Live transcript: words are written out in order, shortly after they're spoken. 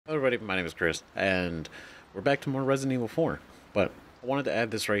Hello everybody, my name is Chris, and we're back to more Resident Evil 4. But I wanted to add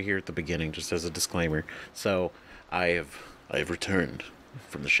this right here at the beginning, just as a disclaimer. So, I have returned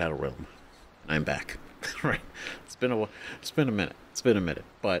from the Shadow Realm, and I'm back. Right? It's been a minute. It's been a minute.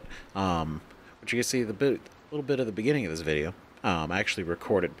 But what you can see little bit of the beginning of this video. I actually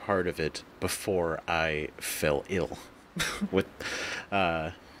recorded part of it before I fell ill with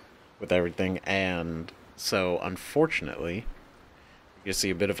everything, and so unfortunately. You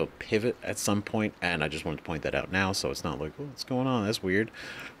see a bit of a pivot at some point, and I just wanted to point that out now, so it's not like, oh, what's going on? That's weird.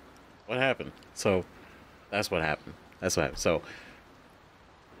 What happened? So, that's what happened. That's what happened. So,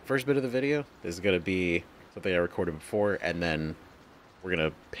 first bit of the video is going to be something I recorded before, and then we're going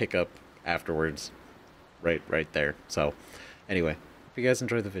to pick up afterwards, right there. So, anyway, hope you guys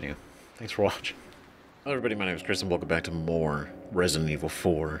enjoyed the video. Thanks for watching. Hello everybody, my name is Chris, and welcome back to more Resident Evil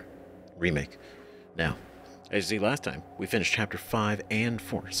 4 Remake. Now, as you see, last time, we finished Chapter 5 and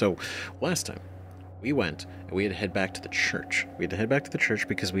 4. So, last time, we went, and we had to head back to the church. We had to head back to the church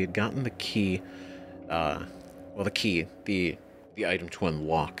because we had gotten the key, the item to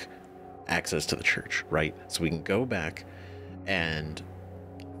unlock access to the church, right? So we can go back and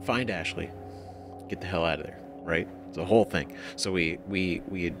find Ashley, get the hell out of there, right? It's the whole thing. So we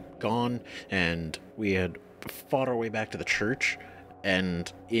had gone, and we had fought our way back to the church,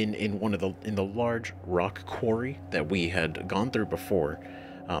 and in the large rock quarry that we had gone through before,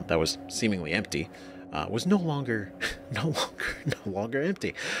 that was seemingly empty, was no longer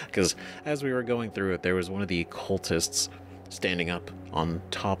empty, because as we were going through it, there was one of the cultists standing up on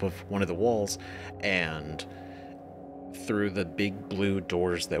top of one of the walls, and through the big blue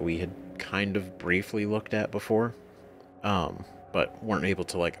doors that we had kind of briefly looked at before, but weren't able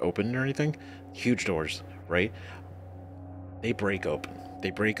to like open or anything. Huge doors, right? They break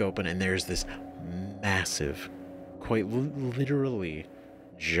open, and there's this massive, quite literally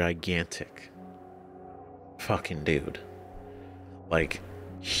gigantic fucking dude. Like,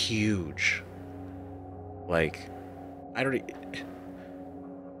 huge. Like, I don't...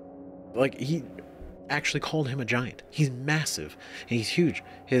 Like, he actually called him a giant. He's massive, and he's huge.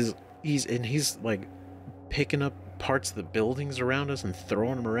 He's like, picking up parts of the buildings around us and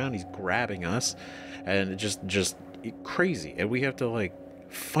throwing them around. He's grabbing us, and just crazy, and we have to like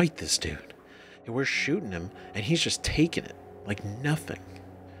fight this dude, and we're shooting him, and he's just taking it like nothing,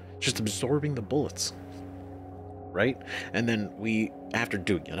 just absorbing the bullets, right? And then we, after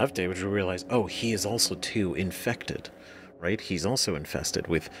doing enough damage, we realize, oh, he is also too infected, right? He's also infested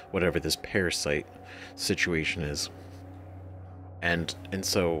with whatever this parasite situation is, and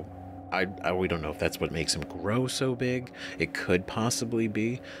so we don't know if that's what makes him grow so big. It could possibly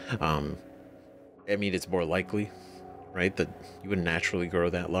be. I mean, it's more likely, right, that you wouldn't naturally grow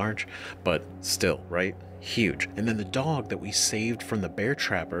that large, but still, right, huge. And then the dog that we saved from the bear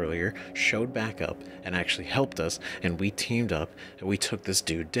trap earlier showed back up and actually helped us, and we teamed up, and we took this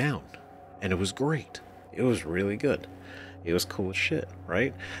dude down, and it was great. It was really good. It was cool as shit,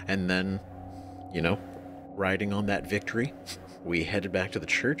 right? And then, you know, riding on that victory, we headed back to the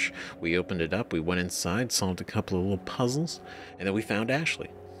church, we opened it up, we went inside, solved a couple of little puzzles, and then we found Ashley.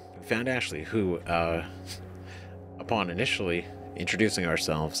 We found Ashley, who, upon initially introducing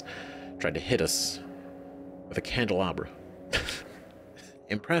ourselves, tried to hit us with a candelabra.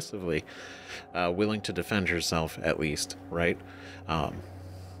 Impressively willing to defend herself, at least, right? And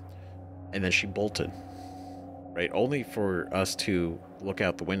then she bolted, right? Only for us to look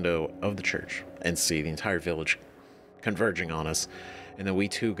out the window of the church and see the entire village converging on us. And then we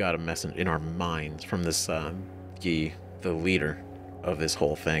too got a message in our minds from this, the leader of this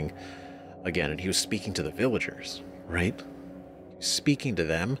whole thing, again, and he was speaking to the villagers, right? Speaking to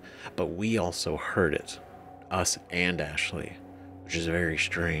them, but we also heard it, us and Ashley, which is very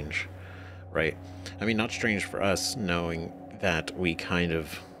strange, right? I mean, not strange for us, knowing that we kind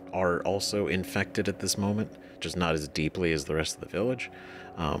of are also infected at this moment, just not as deeply as the rest of the village,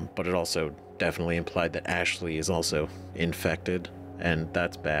 but it also definitely implied that Ashley is also infected, and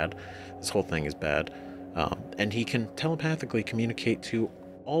that's bad. This whole thing is bad. And he can telepathically communicate to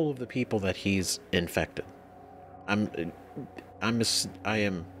all of the people that he's infected. I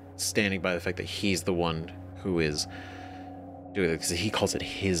am standing by the fact that he's the one who is doing it, because he calls it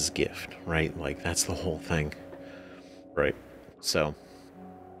his gift, right? Like, that's the whole thing, right? So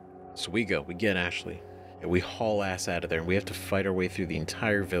we get Ashley, and we haul ass out of there, and we have to fight our way through the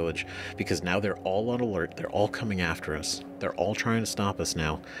entire village, because now they're all on alert. They're all coming after us. They're all trying to stop us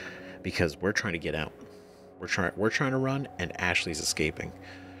now, because we're trying to get out. We're trying to run, and Ashley's escaping,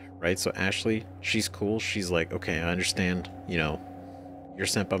 right? So Ashley, she's cool. She's like, okay, I understand, you know, you're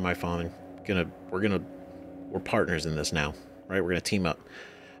sent by my father. We're partners in this now, right? We're gonna team up.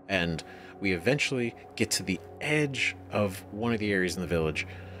 And we eventually get to the edge of one of the areas in the village.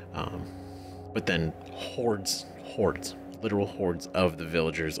 But then hordes, literal hordes of the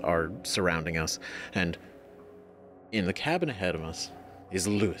villagers are surrounding us. And in the cabin ahead of us is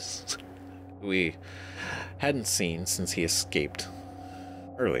Lewis, who we hadn't seen since he escaped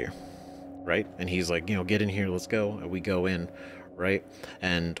earlier, right? And he's like, get in here, let's go. And we go in, right?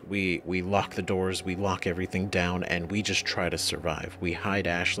 And we lock the doors, we lock everything down, and we just try to survive. We hide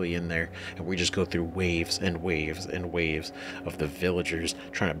Ashley in there, and we just go through waves and waves and waves of the villagers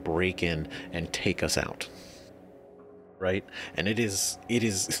trying to break in and take us out, right? And it was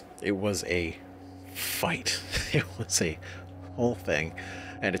a fight. It was a whole thing,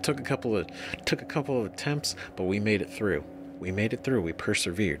 and it took a couple of attempts, but we made it through. We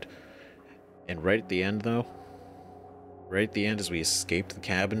persevered. And right at the end, as we escaped the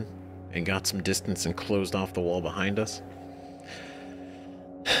cabin and got some distance and closed off the wall behind us,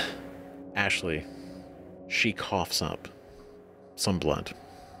 Ashley, she coughs up some blood.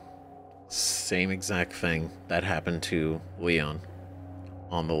 Same exact thing that happened to Leon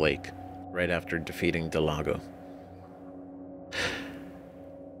on the lake right after defeating Delago.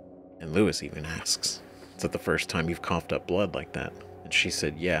 And Lewis even asks, "Is that the first time you've coughed up blood like that?" And she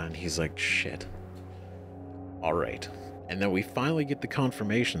said, "Yeah." And he's like, "Shit. All right." And then we finally get the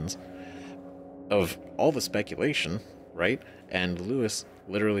confirmations of all the speculation, right? And Lewis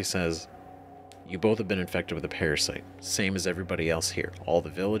literally says, "You both have been infected with a parasite, same as everybody else here. All the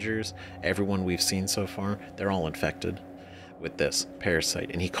villagers, everyone we've seen so far, they're all infected with this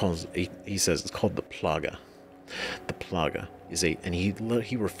parasite." And he says it's called the Plaga. The Plaga is and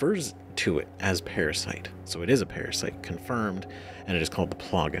he refers to it as parasite. So it is a parasite, confirmed, and it is called the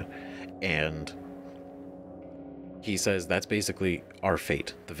Plaga. And he says that's basically our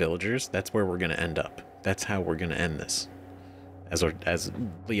fate. The villagers, that's where we're going to end up. That's how we're going to end this. As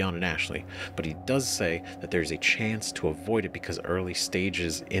Leon and Ashley. But he does say that there's a chance to avoid it because early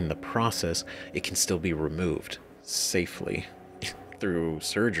stages in the process, it can still be removed safely through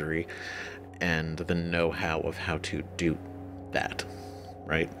surgery and the know-how of how to do that,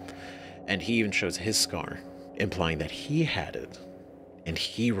 right? And he even shows his scar, implying that he had it and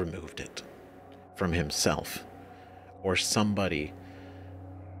he removed it from himself, or somebody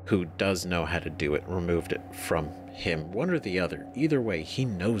who does know how to do it removed it from him, one or the other. Either way, he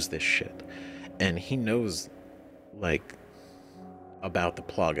knows this shit, and he knows about the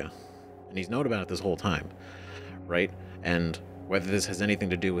Plaga, and he's known about it this whole time, right? And whether this has anything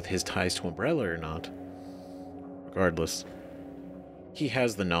to do with his ties to Umbrella or not, regardless, he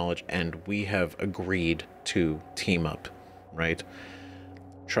has the knowledge, and we have agreed to team up, right?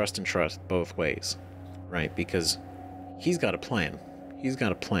 Trust and trust both ways, right? Because he's got a plan.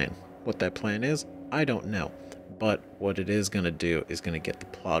 What that plan is, I don't know. But what it is going to do is going to get the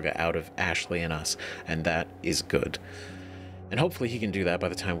Plaga out of Ashley and us, and that is good. And hopefully he can do that by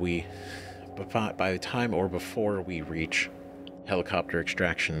the time or before we reach helicopter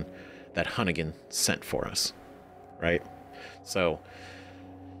extraction that Hunnigan sent for us, right? So,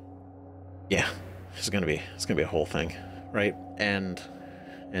 yeah, it's gonna be a whole thing, right? And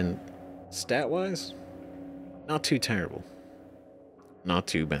stat-wise, not too terrible. Not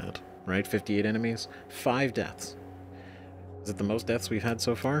too bad, right? 58 enemies, 5 deaths. Is it the most deaths we've had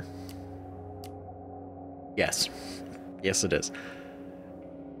so far? Yes. Yes, it is.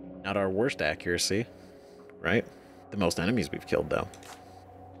 Not our worst accuracy, right? The most enemies we've killed, though.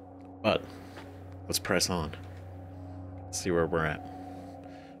 But let's press on. See where we're at,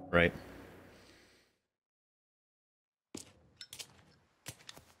 right?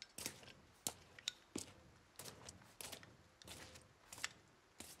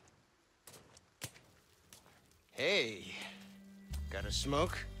 Hey, got a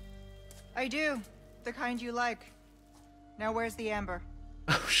smoke? I do. The kind you like. Now where's the amber?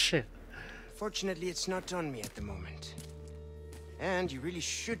 Oh, shit. Fortunately, it's not on me at the moment. And you really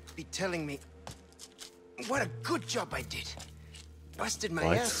should be telling me what a good job I did. Busted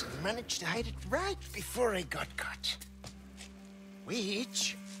my ass and managed to hide it right before I got caught.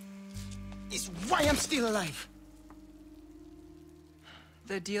 Which is why I'm still alive.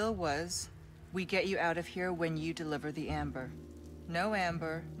 The deal was, we get you out of here when you deliver the amber. No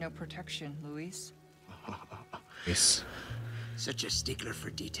amber, no protection, Luis. Yes. Such a stickler for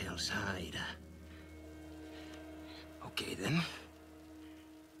details, Hyde. Okay, then.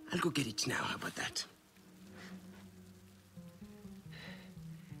 I'll go get it now. How about that?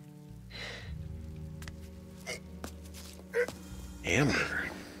 Amber?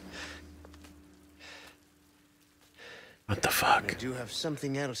 What the fuck? I do have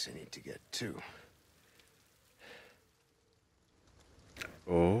something else I need to get, too.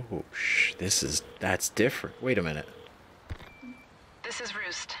 Oh, that's different. Wait a minute. This is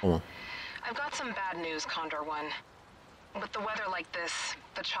Roost. Hold on. I've got some bad news, Condor One. With the weather like this,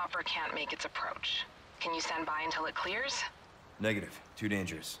 the chopper can't make its approach. Can you stand by until it clears? Negative. Too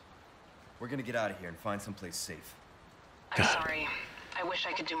dangerous. We're gonna get out of here and find someplace safe. I'm sorry. I wish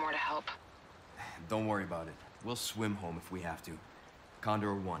I could do more to help. Don't worry about it. We'll swim home if we have to.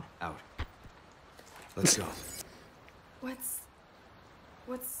 Condor 1, out. Let's go.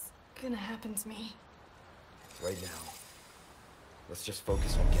 What's gonna happen to me? Right now. Let's just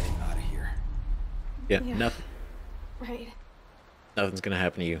focus on getting out of here. Yeah, Yeah. nothing. Right. Nothing's gonna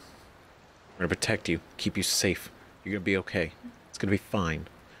happen to you. We're gonna protect you, keep you safe. You're gonna be okay. It's gonna be fine.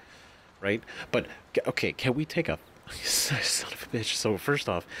 Right? But, okay, can we take a... Son of a bitch. So, first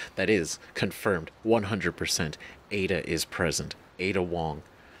off, that is confirmed 100%. Ada is present. Ada Wong.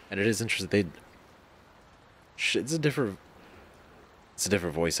 And it is interesting. It's a different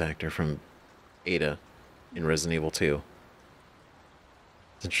voice actor from Ada in Resident Evil 2.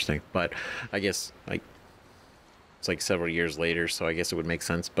 It's interesting. But, I guess, like... It's like several years later, so I guess it would make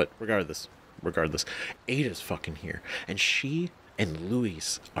sense. But regardless, Ada's fucking here. And she and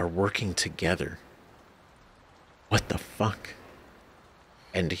Luis are working together. What the fuck?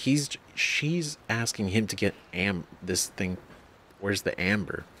 And she's asking him to get this thing. Where's the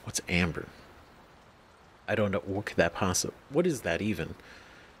amber? What's amber? I don't know. What could that possibly... What is that even?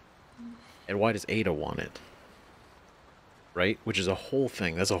 And why does Ada want it? Right? Which is a whole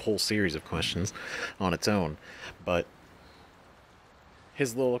thing. That's a whole series of questions on its own. But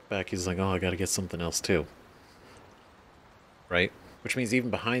his little look back, he's like, oh, I gotta get something else too. Right? Which means even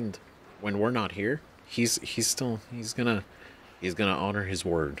behind, when we're not here, he's gonna honor his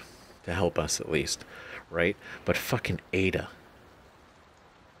word to help us at least. Right? But fucking Ada.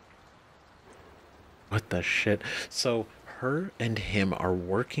 What the shit? So her and him are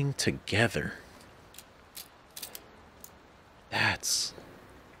working together.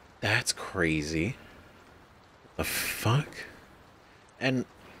 That's crazy. The fuck? And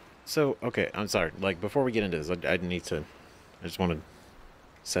so, okay, I'm sorry. Like, before we get into this, I just want to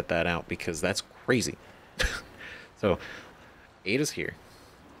set that out because that's crazy. So, Ada's here.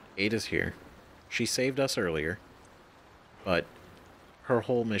 She saved us earlier, but her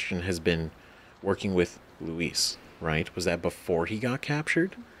whole mission has been working with Luis, right? Was that before he got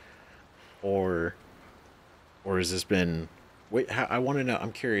captured? Or has this been... Wait, I want to know.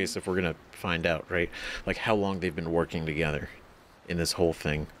 I'm curious if we're going to find out, right? Like, how long they've been working together in this whole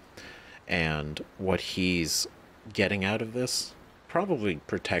thing. And what he's getting out of this. Probably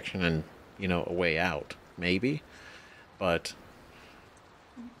protection and, a way out. Maybe. But,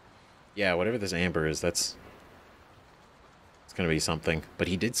 yeah, whatever this amber is, it's going to be something. But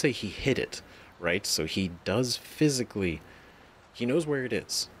he did say he hid it, right? So he does physically... He knows where it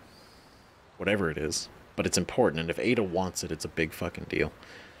is. Whatever it is. But it's important, and if Ada wants it, it's a big fucking deal,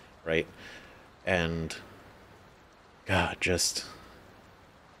 right? And God, just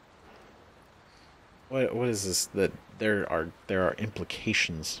what is this? That there are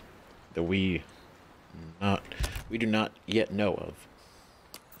implications that we do not yet know of,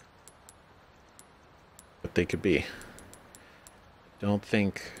 what they could be. Don't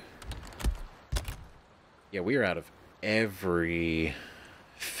think. Yeah, we are out of everything.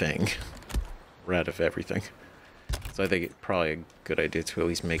 We're out of everything. So I think it's probably a good idea to at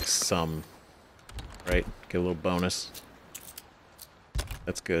least make some, right? Get a little bonus.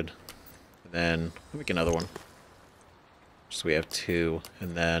 That's good. And then we'll make another one. So we have 2,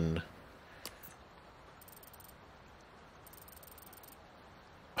 and then...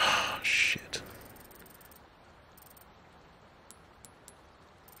 Oh, shit.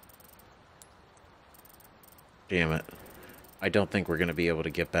 Damn it. I don't think we're going to be able to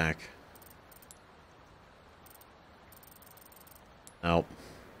get back. Nope.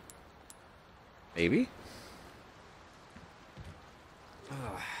 Maybe?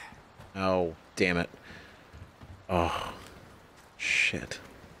 Oh, damn it. Oh, shit.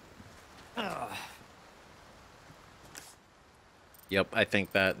 Yep, I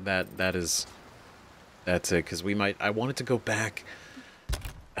think that's it, because I wanted to go back,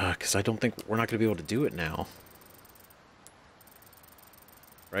 because I don't think we're not going to be able to do it now.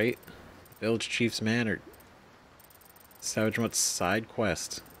 Right? Village Chief's Manor. Savage Mutt's side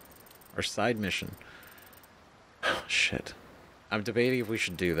quest. Or side mission. Oh, shit. I'm debating if we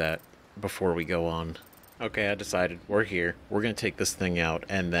should do that before we go on. Okay, I decided. We're here. We're going to take this thing out,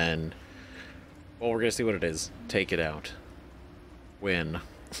 and then... Well, we're going to see what it is. Take it out. Win.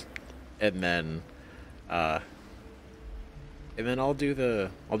 And then... And then I'll do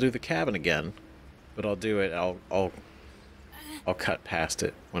the cabin again. But I'll do it... I'll I'll cut past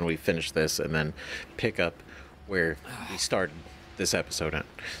it when we finish this and then pick up where we started this episode at.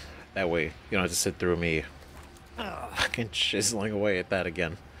 That way, you don't have to sit through me fucking chiseling away at that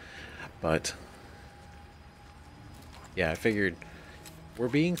again. But yeah, I figured we're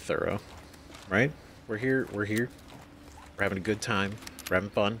being thorough, right? We're here. We're having a good time. We're having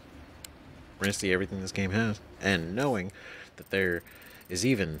fun. We're gonna see everything this game has. And knowing that there is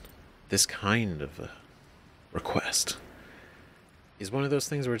even this kind of a request is one of those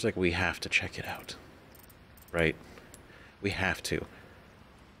things where it's like, we have to check it out. Right? We have to.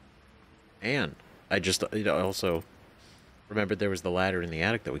 And I just, also remembered there was the ladder in the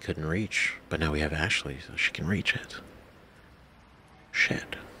attic that we couldn't reach. But now we have Ashley, so she can reach it.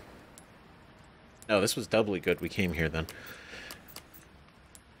 Shit. No, this was doubly good we came here then.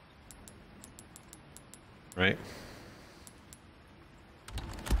 Right?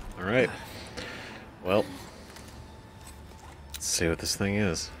 Alright. Well, let's see what this thing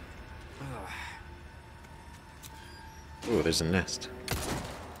is. Ooh, there's a nest.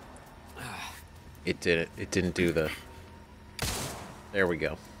 It did it. It didn't do the... There we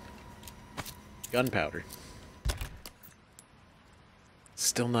go. Gunpowder.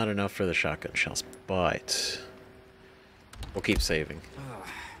 Still not enough for the shotgun shells, but we'll keep saving.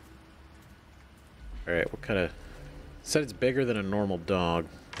 Alright, what kind of... Said it's bigger than a normal dog,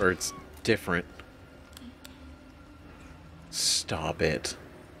 or it's different. Stop it.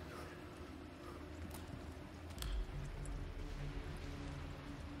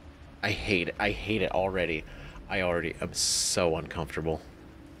 I hate it. I hate it already. I already am so uncomfortable.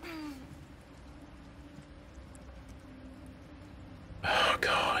 Oh,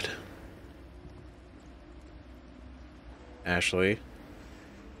 God. Ashley.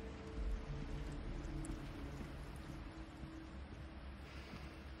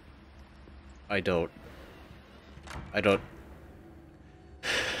 I don't.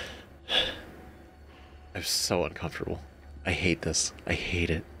 I'm so uncomfortable. I hate this. I hate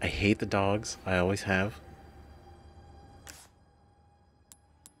it. I hate the dogs. I always have.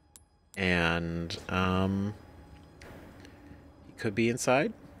 And, he could be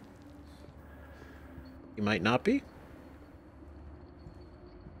inside. He might not be.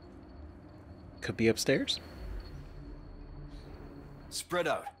 Could be upstairs. Spread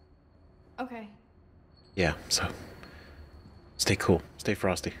out. Okay. Yeah, so stay cool. Stay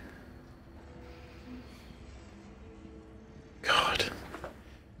frosty. God.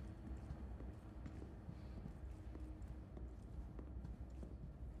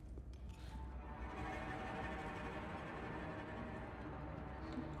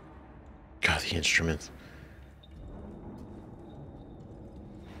 God, the instruments.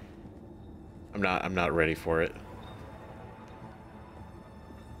 I'm not ready for it.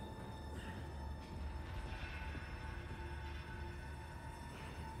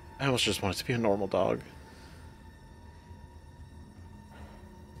 I almost just want it to be a normal dog.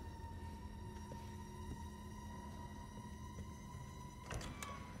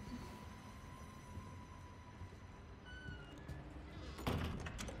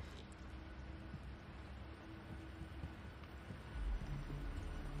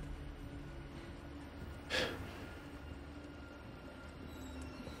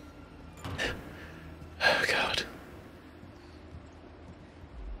 Oh, God.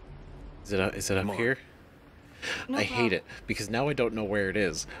 Is it up here? No I hate it, because now I don't know where it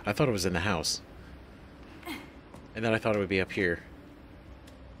is. I thought it was in the house. And then I thought it would be up here.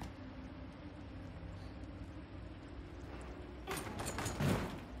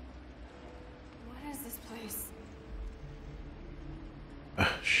 What is this place?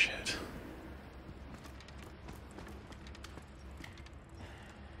 Oh, shit.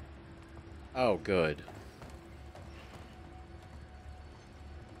 Oh, good.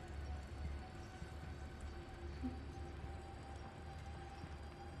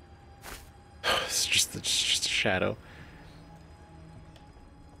 It's just a shadow.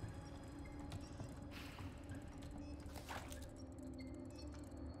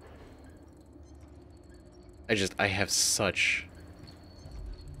 I have such...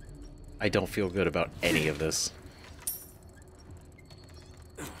 I don't feel good about any of this.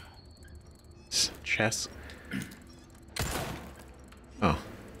 Chess? Oh.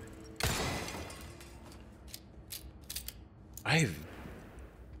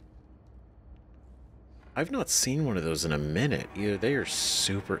 I've not seen one of those in a minute. Either they're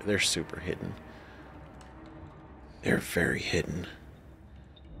super hidden. They're very hidden.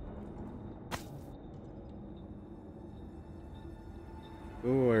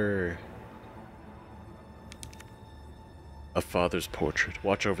 Or a father's portrait.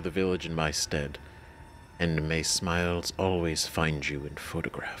 Watch over the village in my stead. And may smiles always find you in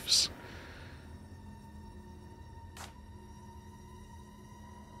photographs.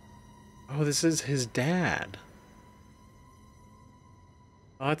 Oh, this is his dad.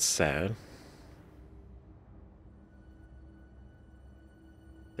 Oh, that's sad.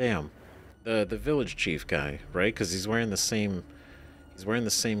 Damn. The village chief guy, right? Because he's wearing the same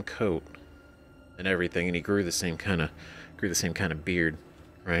coat and everything, and he grew the same kind of beard,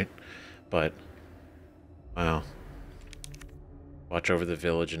 right? But wow. Watch over the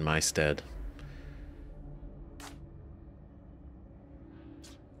village in my stead.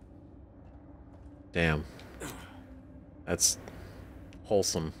 Damn. That's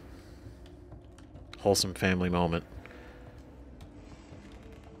wholesome. Wholesome family moment.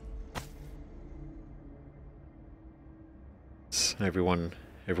 It's everyone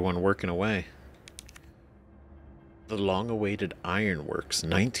working away. The long-awaited ironworks,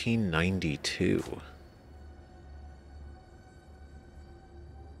 1992.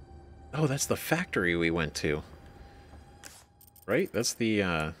 Oh, that's the factory we went to. Right? That's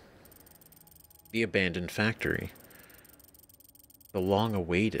the abandoned factory. The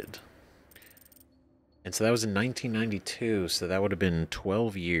long-awaited. And so that was in 1992, so that would have been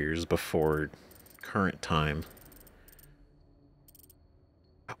 12 years before current time.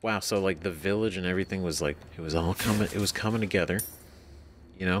 Wow, so like the village and everything was like, it was coming together.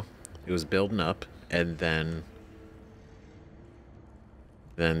 You know? It was building up, and then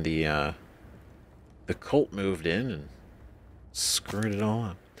the cult moved in and screwed it all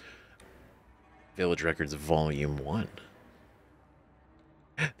up. Village Records Volume 1.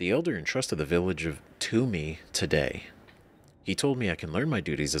 The elder entrusted the village to me today. He told me I can learn my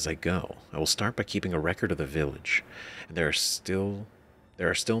duties as I go. I will start by keeping a record of the village, and there are still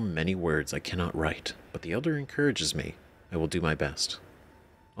many words I cannot write, but the elder encourages me. I will do my best.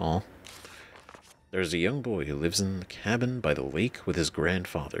 Aw. There's a young boy who lives in the cabin by the lake with his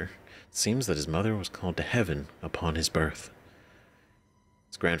grandfather. It seems that his mother was called to heaven upon his birth.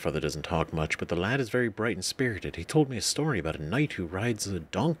 His grandfather doesn't talk much, but the lad is very bright and spirited. He told me a story about a knight who rides a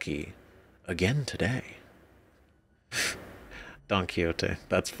donkey again today. Don Quixote.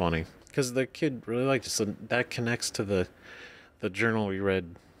 That's funny. Because the kid really liked it, so that connects to the journal we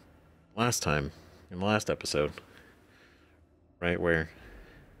read last time, in the last episode. Right, where...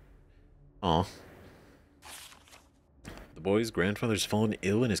 Aw. The boy's grandfather's fallen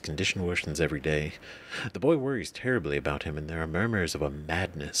ill and his condition worsens every day. The boy worries terribly about him, and there are murmurs of a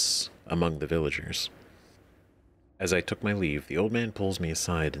madness among the villagers. As I took my leave, the old man pulls me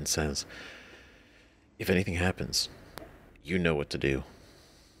aside and says, "If anything happens, you know what to do."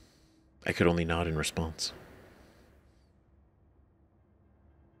 I could only nod in response.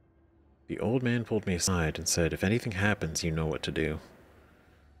 The old man pulled me aside and said, "If anything happens, you know what to do."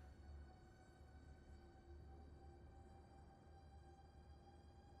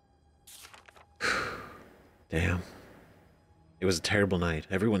 Damn. It was a terrible night.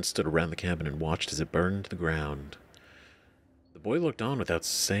 Everyone stood around the cabin and watched as it burned to the ground. The boy looked on without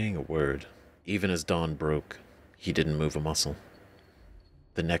saying a word. Even as dawn broke, he didn't move a muscle.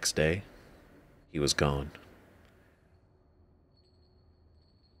 The next day, he was gone.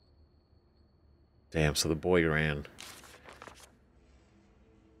 Damn, so the boy ran.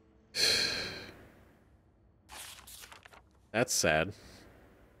 That's sad.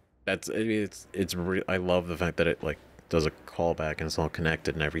 I love the fact that it like does a callback and it's all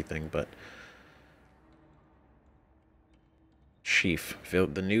connected and everything, but chief,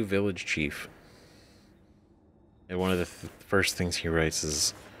 the new village chief, and one of the first things he writes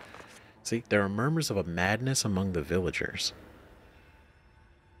is, see, there are murmurs of a madness among the villagers.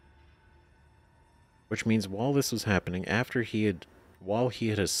 Which means while this was happening, while he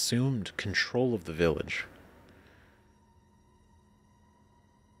had assumed control of the village,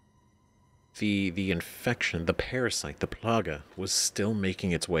 the infection, the parasite, the Plaga, was still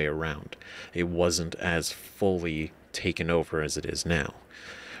making its way around. It wasn't as fully taken over as it is now,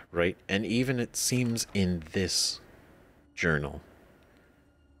 right? And even it seems in this journal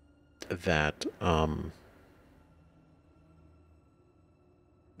that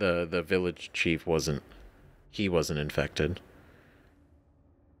the village chief wasn't infected,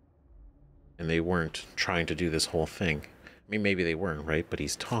 and they weren't trying to do this whole thing. I mean, maybe they weren't, right? But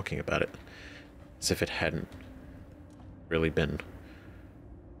he's talking about it as if it hadn't really been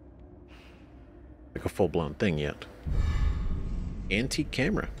like a full-blown thing yet. Antique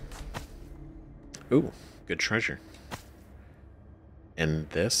camera. Ooh, good treasure. And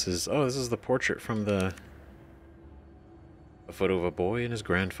this is the portrait from a photo of a boy and his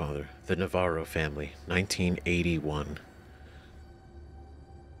grandfather, the Navarro family, 1981.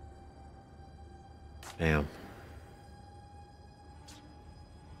 Damn.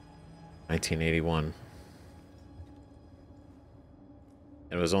 1981.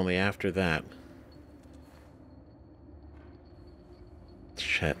 And it was only after that.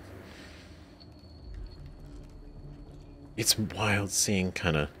 Shit. It's wild seeing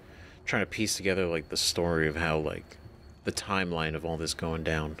kind of trying to piece together like the story of how like the timeline of all this going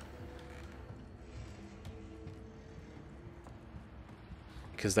down.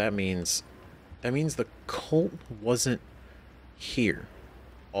 Because that means the cult wasn't here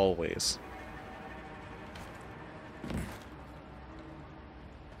always.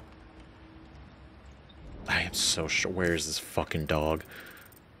 I am so sure. Where is this fucking dog?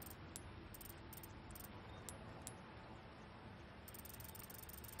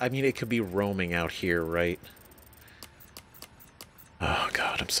 I mean, it could be roaming out here, right? Oh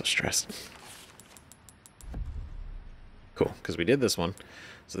god, I'm so stressed. Cool, because we did this one.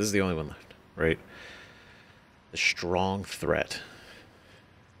 So this is the only one left, right? The strong threat.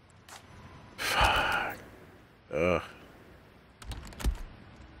 Fuck. Ugh.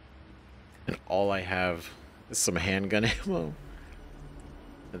 And all I have is some handgun ammo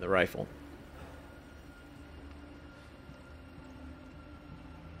and the rifle.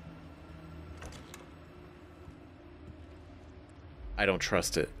 I don't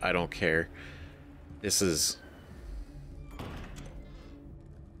trust it. I don't care. This is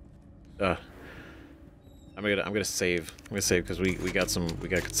I'm gonna save. I'm gonna save because we got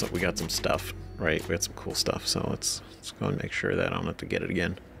some stuff, right? We got some cool stuff. So let's go and make sure that I don't have to get it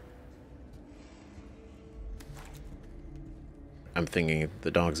again. I'm thinking the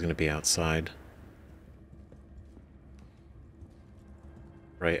dog's gonna be outside.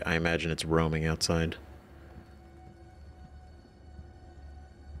 Right? I imagine it's roaming outside.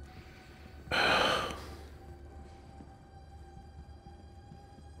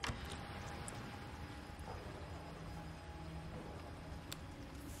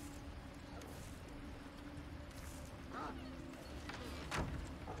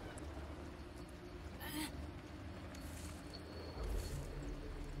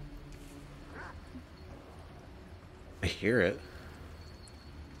 I hear it.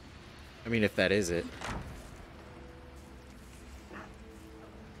 I mean, if that is it.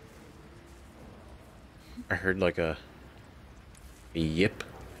 I heard like a yip.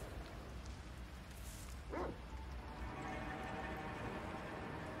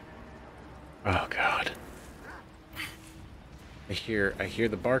 Oh god. I hear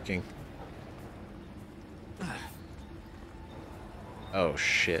the barking. Oh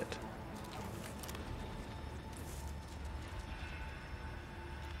shit.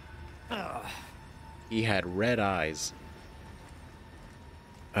 He had red eyes.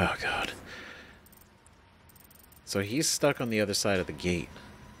 Oh god. So he's stuck on the other side of the gate.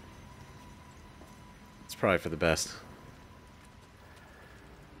 It's probably for the best.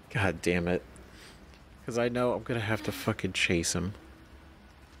 God damn it. Because I know I'm gonna have to fucking chase him.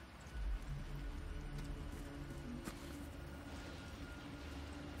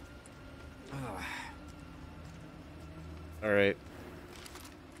 Alright.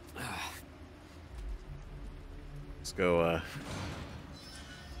 Let's go,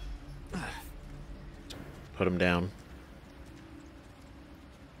 put him down.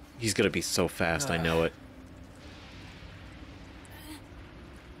 He's gonna be so fast, I know it.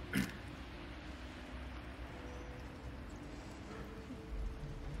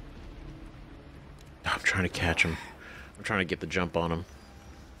 I'm trying to catch him. I'm trying to get the jump on him.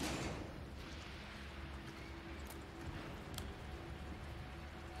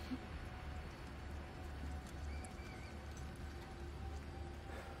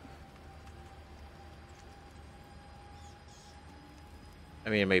 I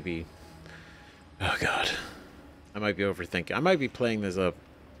mean, it may be... Oh, God. I might be overthinking. I might be playing this up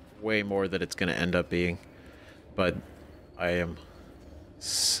way more than it's going to end up being. But I am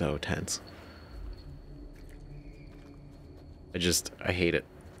so tense. I hate it.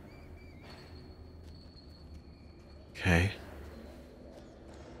 Okay.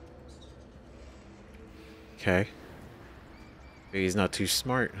 Okay. Maybe he's not too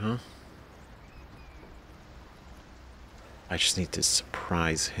smart, huh? I just need to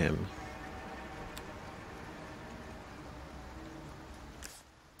surprise him.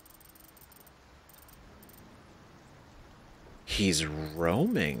 He's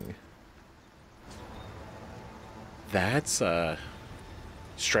roaming. That's,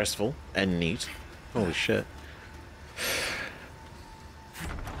 stressful and neat. Holy shit.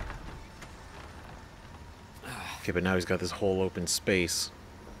 Okay, but now he's got this whole open space.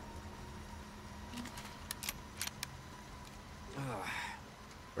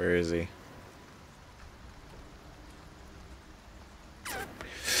 Where is he?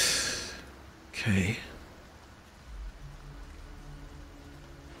 Okay.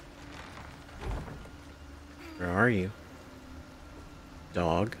 Where are you?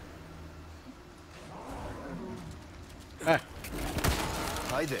 Dog? Ah!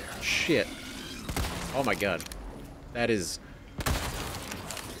 Hi there. Shit. Oh my god. That is...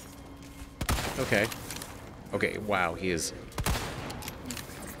 Okay. Okay, wow, he is...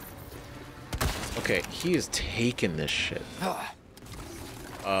 Okay, he is taking this shit.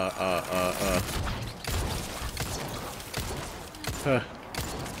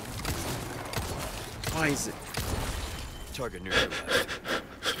 Why is it... Target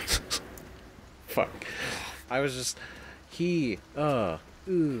neutralized. Fuck. I was just... He...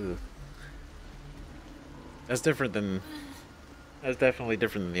 Ooh. That's different than... That's definitely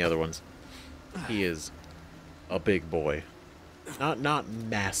different than the other ones. He is a big boy. Not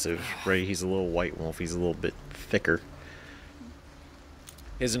massive, right? He's a little white wolf. He's a little bit thicker.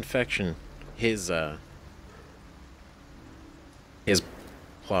 His infection... His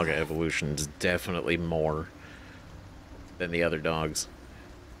Plaga evolution is definitely more than the other dogs.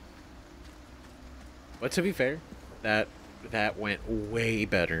 But to be fair, that went way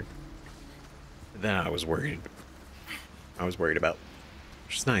better than I was worried about.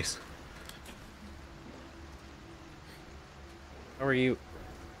 Which is nice. How are you?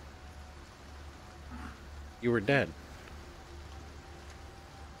 You were dead.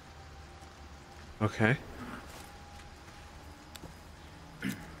 Okay.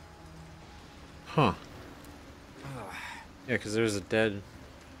 Huh. Yeah, because there's a dead...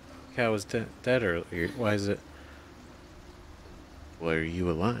 Cow was dead earlier. Why is it... Why are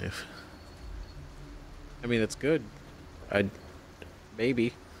you alive? I mean, that's good.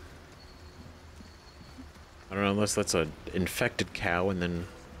 Maybe. I don't know, unless that's an infected cow, and then...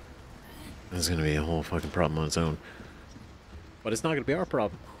 That's gonna be a whole fucking problem on its own. But it's not gonna be our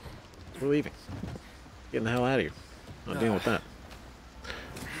problem. We're leaving. Getting the hell out of here. Not dealing with that.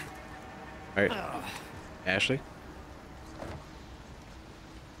 Alright. Ashley?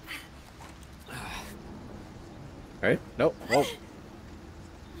 Alright. Nope. Whoa.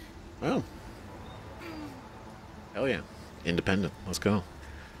 Well. Hell yeah. Independent. Let's go.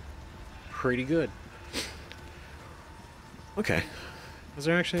 Pretty good. Okay. Was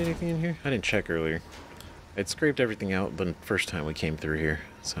there actually anything in here? I didn't check earlier. I'd scraped everything out the first time we came through here,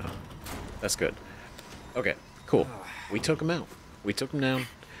 so that's good. Okay, cool. We took him out. We took him down,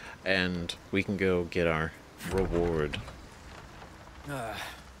 and we can go get our reward. Our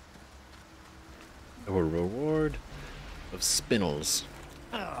reward of spinels.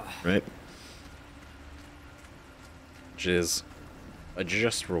 Right? Which is a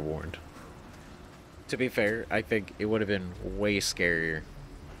just reward. To be fair, I think it would have been way scarier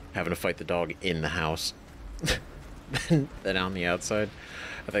having to fight the dog in the house than on the outside.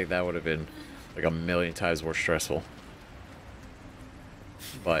 I think that would have been like a million times more stressful.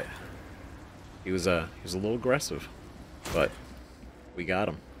 But he was a little aggressive, but we got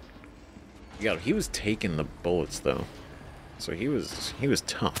him. We got him. He was taking the bullets though, so he was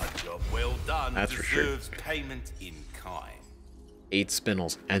tough. A job well done. That's for sure. Deserves payment in kind. 8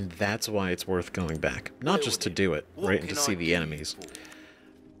 spinels, and that's why it's worth going back. Not just to do it, right, and to see the enemies,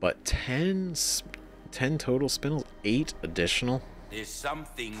 but 10 total spinels, 8 additional. There's some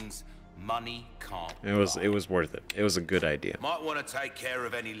things money can't It was buy. worth it. It was a good idea. Might want to take care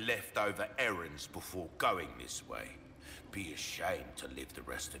of any leftover errands before going this way. Be ashamed to live the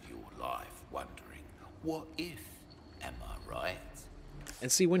rest of your life wondering, what if? Am I right?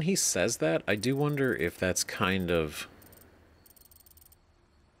 And see, when he says that, I do wonder if that's kind of,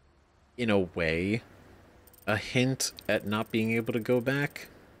 in a way, a hint at not being able to go back.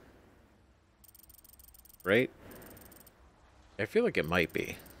 Right? I feel like it might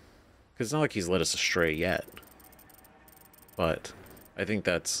be. Because it's not like he's led us astray yet. But I think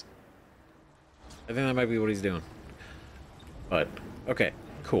that might be what he's doing. But, okay,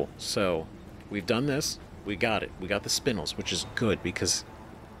 cool. So, we've done this. We got it. We got the spinels, which is good because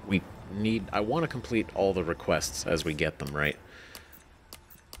I want to complete all the requests as we get them, right?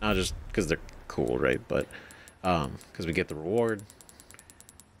 Not just because they're cool, right? But because we get the reward.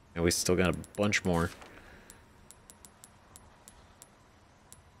 And we still got a bunch more.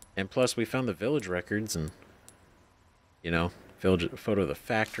 And plus, we found the village records and, village photo of the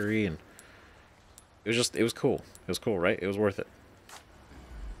factory, and it was cool. It was cool, right? It was worth it.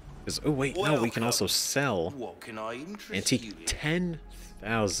 Oh wait, no, we can also sell What can I interest antique you in?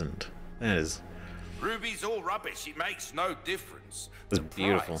 10,000. That is Ruby's all rubbish. It makes no difference. That's The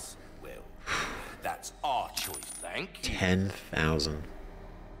beautiful. price, well, that's our choice, thank you. 10,000.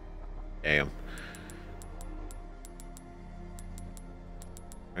 Damn.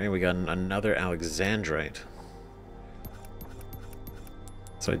 All right, we got another Alexandrite.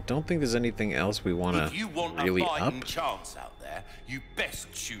 So I don't think there's anything else we want If to you want really a up. fighting chance out there, you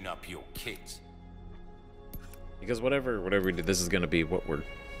best tune up your kit. Because whatever we do, this is going to be what we're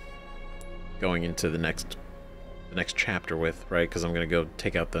going into the next chapter with, right? Because I'm going to go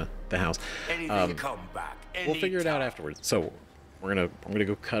take out the house. Anything come back. We'll figure it out anytime. afterwards. So I'm gonna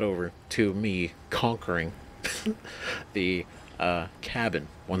go cut over to me conquering the cabin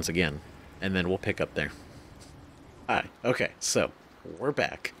once again, and then we'll pick up there. Alright, okay, so we're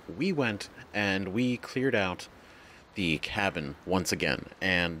back. We went and we cleared out the cabin once again,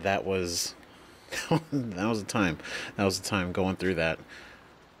 and that was that was a time. That was a time going through that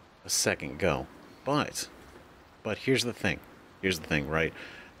a second ago. But here's the thing. Here's the thing, right?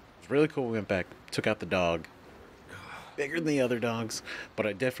 It's really cool. We went back, took out the dog, bigger than the other dogs, but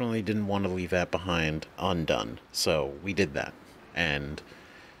I definitely didn't want to leave that behind undone. So we did that, and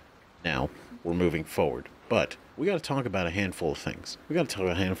now we're moving forward. But we got to talk about a handful of things.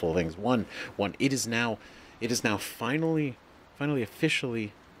 One, it is now finally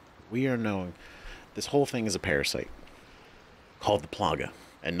officially, we are knowing this whole thing is a parasite called the Plaga.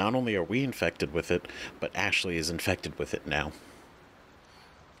 And not only are we infected with it, but Ashley is infected with it now.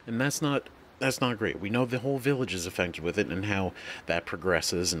 And that's not great. We know the whole village is affected with it and how that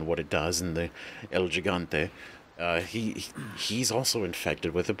progresses and what it does. And the El Gigante, he's also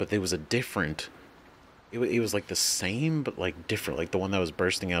infected with it, but there was a different. It was like the same, but like different. Like the one that was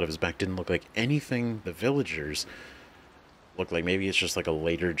bursting out of his back didn't look like anything the villagers looked like. Maybe it's just like a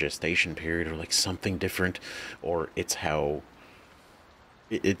later gestation period or like something different, or it's how.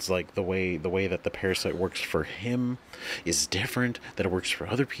 It's like the way that the parasite works for him is different than it works for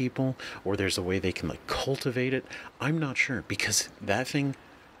other people, or there's a way they can like cultivate it. I'm not sure, because that thing,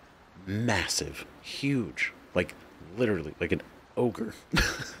 massive, huge, like literally like an ogre.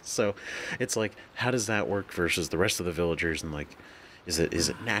 So it's like, how does that work versus the rest of the villagers? And like, is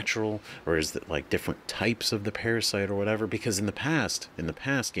it natural, or is it like different types of the parasite or whatever? Because in the past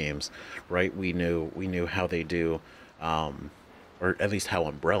games, right, we knew how they do. Or at least how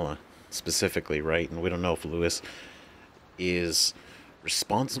Umbrella specifically, right? And we don't know if Lewis is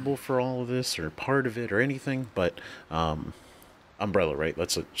responsible for all of this or part of it or anything, but Umbrella, right?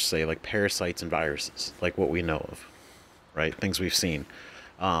 Let's just say like parasites and viruses, like what we know of, right? Things we've seen.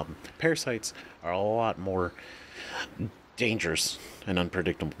 Parasites are a lot more dangerous and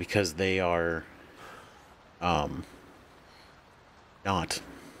unpredictable because they are not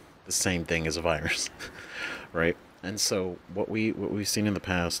the same thing as a virus, right? And so what we've seen in the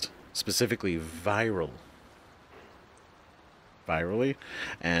past, specifically virally,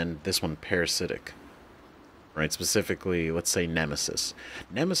 and this one parasitic, right? Specifically, let's say Nemesis.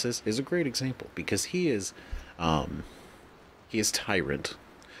 Nemesis is a great example because he is Tyrant,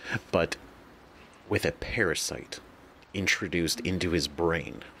 but with a parasite introduced into his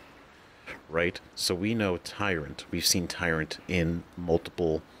brain, right? So we know Tyrant. We've seen Tyrant in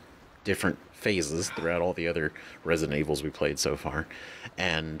multiple different phases throughout all the other Resident Evils we played so far,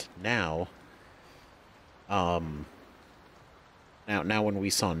 and now when we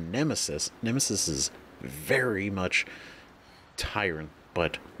saw Nemesis is very much Tyrant,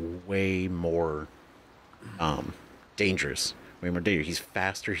 but way more dangerous. He's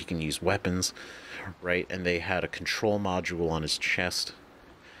faster, he can use weapons, right? And they had a control module on his chest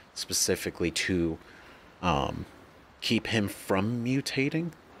specifically to keep him from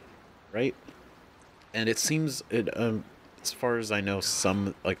mutating, right? And it seems, as far as I know,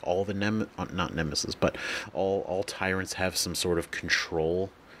 some, like all the not Nemesis, but all Tyrants have some sort of control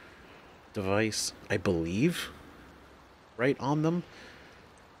device, I believe, right, on them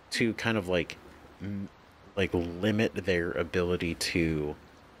to kind of like limit their ability to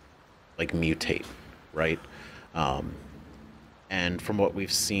like mutate, right? And from what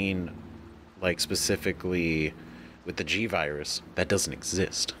we've seen, like specifically with the G virus, that doesn't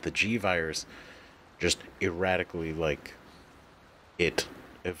exist. The G virus just erratically, like, it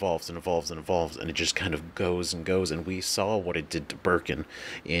evolves and evolves and evolves, and it just kind of goes and goes. And we saw what it did to Birkin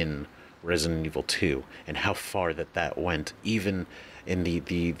in Resident Evil 2 and how far that went, even in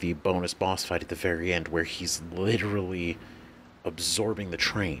the bonus boss fight at the very end, where he's literally absorbing the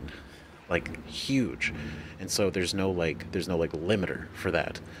train, like, huge. And so there's no limiter for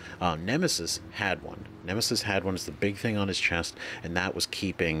that. Nemesis had one. It's the big thing on his chest, and that was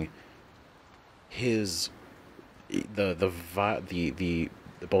keeping his both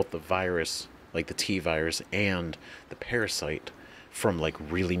the virus, like the T virus, and the parasite from like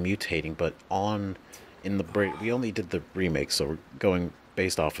really mutating. But we only did the remake, so we're going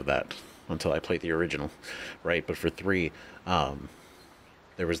based off of that until I played the original, right? But for 3,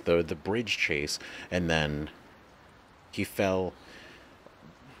 There was the bridge chase, and then he fell.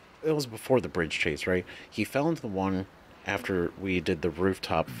 It was before the bridge chase, right? He fell into the one after we did the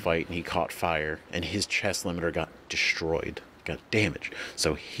rooftop fight, and he caught fire, and his chest limiter got destroyed, got damaged.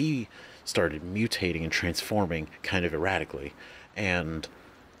 So he started mutating and transforming kind of erratically, and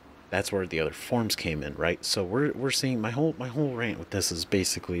that's where the other forms came in, right? So we're seeing my whole rant with this is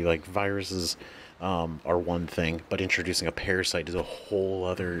basically like viruses are one thing, but introducing a parasite is a whole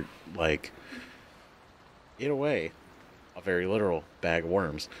other, like, in a way, a very literal bag of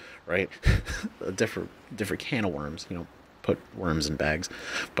worms, right? A different can of worms. You know, put worms in bags,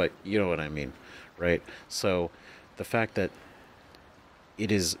 but you know what I mean, right? So the fact that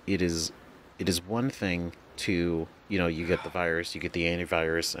it is one thing to, you know, you get the virus, you get the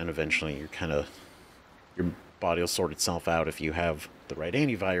antivirus, and eventually your body will sort itself out if you have the right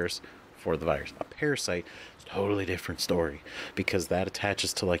antivirus for the virus. A parasite is a totally different story, because that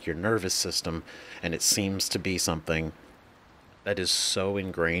attaches to like your nervous system, and it seems to be something that is so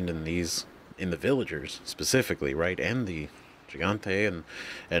ingrained in the villagers specifically, right? And the Gigante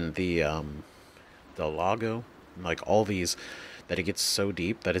and the Lago, like all these, that it gets so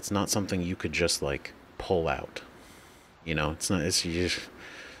deep that it's not something you could just like pull out. You know, it's not. It's you just,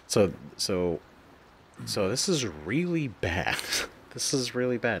 so this is really bad. This is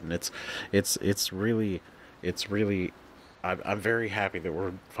really bad, and it's really. I'm very happy that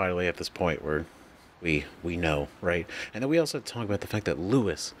we're finally at this point where we know, right? And then we also talk about the fact that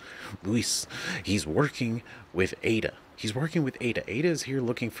Luis, he's working with Ada. He's working with Ada. Ada is here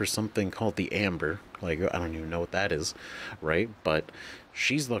looking for something called the Amber. Like, I don't even know what that is, right? But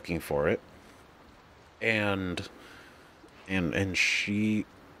she's looking for it, and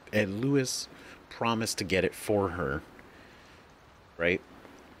Luis promised to get it for her, right?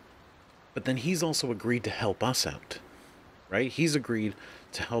 But then he's also agreed to help us out, right? He's agreed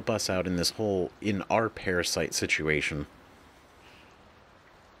to help us out in our parasite situation,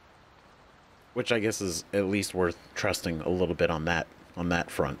 which I guess is at least worth trusting a little bit on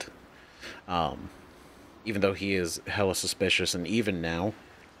that front. Even though he is hella suspicious, and even now,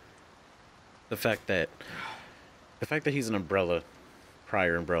 the fact that he's an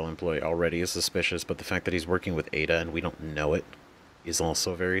prior Umbrella employee already is suspicious, but the fact that he's working with Ada and we don't know it is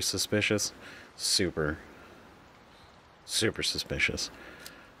also very suspicious. Super suspicious.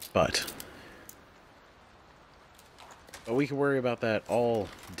 But we can worry about that all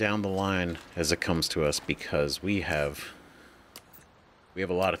down the line as it comes to us, because we have a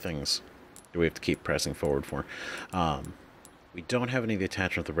lot of things that we have to keep pressing forward for. We don't have any of the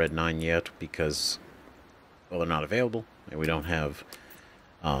attachment with the Red 9 yet because, well, they're not available, and we don't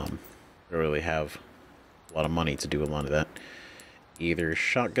really have a lot of money to do a lot of that. Either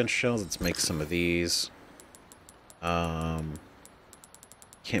shotgun shells, let's make some of these.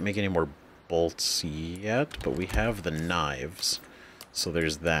 Can't make any more bolts yet, but we have the knives, so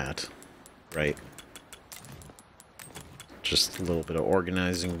there's that, right? Just a little bit of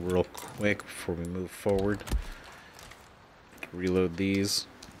organizing real quick before we move forward. Reload these.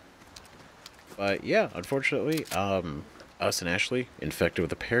 But yeah, unfortunately, us and Ashley infected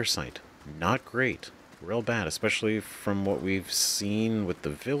with a parasite. Not great. Real bad, especially from what we've seen with the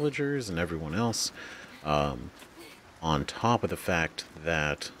villagers and everyone else. On top of the fact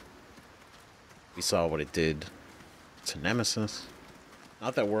that we saw what it did to Nemesis.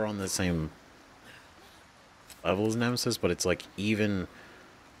 Not that we're on the same level as Nemesis, but it's like even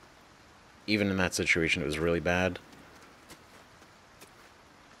in that situation, it was really bad.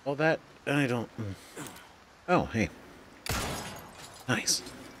 All that, I don't... Oh, hey. Nice.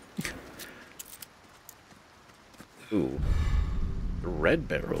 Ooh. The red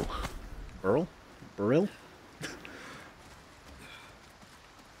barrel. Barrel?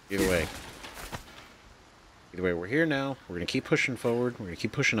 Either way, we're here now. We're gonna keep pushing forward. We're gonna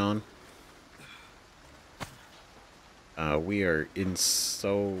keep pushing on. We are in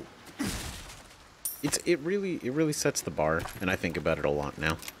so... It really sets the bar, and I think about it a lot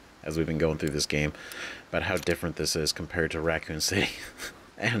now, as we've been going through this game, about how different this is compared to Raccoon City,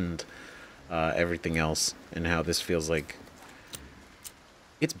 and everything else, and how this feels like...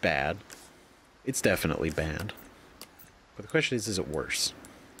 It's bad. It's definitely bad. But the question is it worse?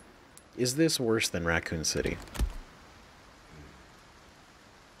 Is this worse than Raccoon City?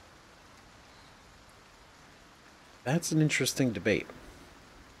 That's an interesting debate.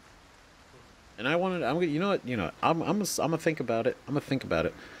 And I'm gonna think about it. I'm gonna think about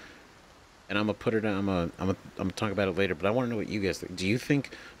it. And I'm gonna put it I'm gonna talk about it later, but I want to know what you guys think. Do you think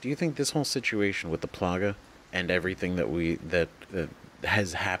this whole situation with the Plaga and everything that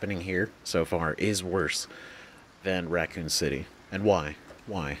has happening here so far is worse than Raccoon City? And why?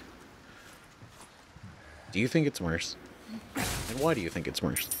 Why? Do you think it's worse? And why do you think it's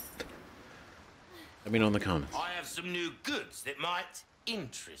worse? Let me know in the comments. I have some new goods that might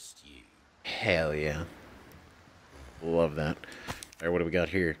interest you. Hell yeah. Love that. Alright, what do we got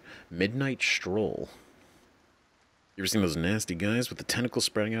here? Midnight Stroll. You ever seen those nasty guys with the tentacles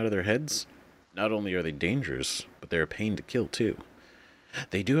spreading out of their heads? Not only are they dangerous, but they're a pain to kill too.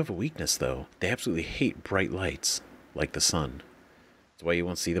 They do have a weakness though. They absolutely hate bright lights, like the sun. That's why you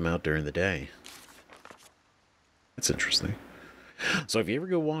won't see them out during the day. That's interesting. So if you ever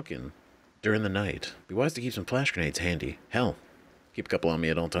go walking during the night, be wise to keep some flash grenades handy. Hell, keep a couple on me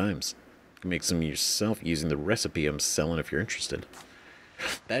at all times. You can make some yourself using the recipe I'm selling if you're interested.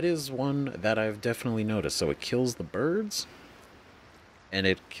 That is one that I've definitely noticed. So it kills the birds, and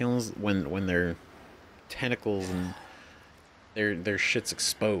it kills when their tentacles and their shit's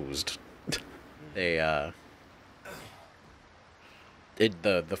exposed.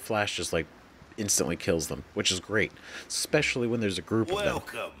 The flash just like instantly kills them, which is great, especially when there's a group of them.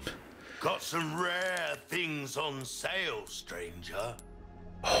 Welcome. Got some rare things on sale, stranger.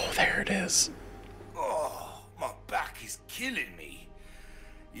 Oh, there it is. Oh, my back is killing me.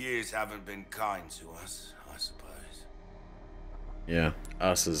 Years haven't been kind to us, I suppose. Yeah,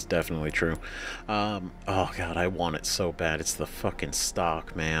 us is definitely true. Oh god, I want it so bad. It's the fucking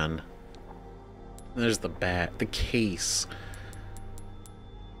stock, man. There's the the case.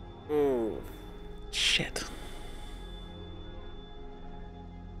 Oh, shit.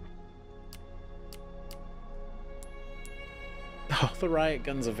 Oh, the riot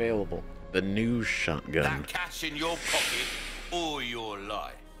gun's available. The new shotgun. That cash in your pocket or your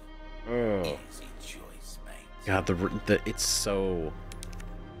life. Oh. Easy choice, mate. God, it's so...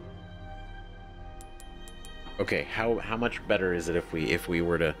 Okay, how much better is it if we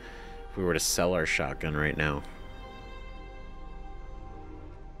were to sell our shotgun right now?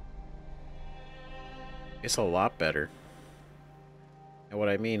 It's a lot better. And what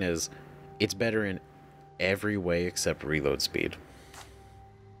I mean is, it's better in every way except reload speed.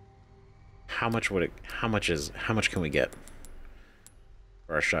 How much can we get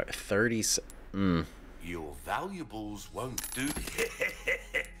for our shot? 30. Your valuables won't do.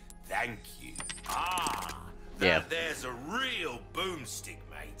 Thank you. Ah, yeah. There's a real boomstick,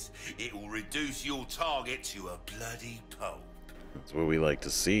 mate. It will reduce your target to a bloody pulp. That's what we like to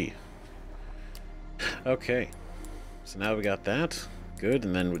see. Okay, so now we got that. Good,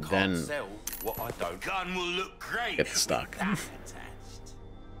 and then Sell what I don't. Gun will look great. Get the stock. With that attached.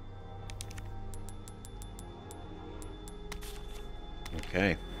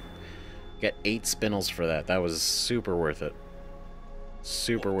 Okay. Get 8 spinels for that. That was super worth it.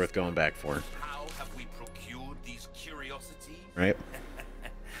 Super worth going back for. How have we procured these curiosities? Right?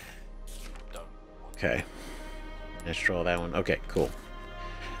 Okay. Let's draw that one. Okay, cool.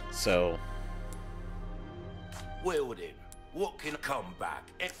 So... Well then, what can come back?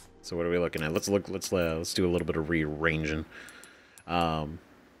 So what are we looking at? Let's do a little bit of rearranging. So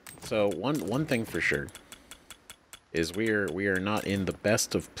one thing for sure is we are not in the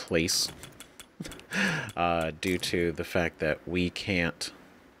best of place due to the fact that we can't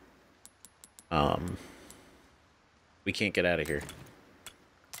get out of here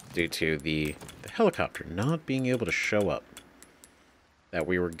due to the helicopter not being able to show up that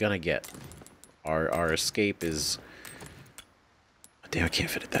we were gonna get. Our escape is... Damn, I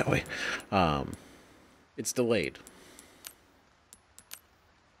can't fit it that way. It's delayed.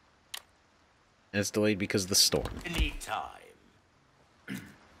 And it's delayed because of the storm. Anytime.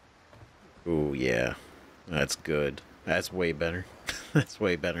 Ooh, yeah. That's good. That's way better. That's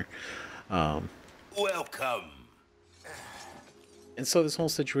way better. Welcome. And so this whole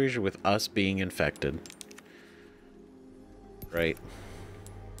situation with us being infected, right?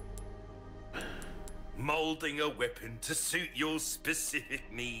 Molding a weapon to suit your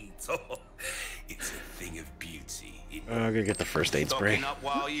specific needs. Oh, it's a thing of beauty. I'm gonna get the first aid spray. Stocking up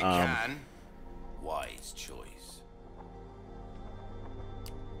while you can. Wise choice.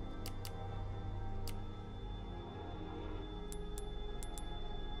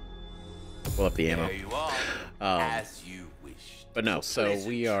 Pull up the ammo. There you are. As you wish. But no, so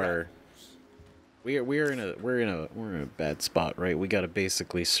we're in a bad spot, right? We gotta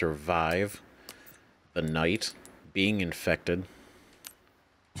basically survive the night being infected.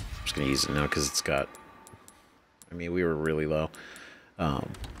 I'm just gonna use it now because it's got... I mean, we were really low. We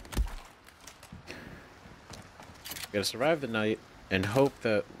gotta survive the night and hope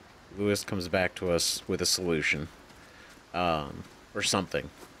that Lewis comes back to us with a solution, or something,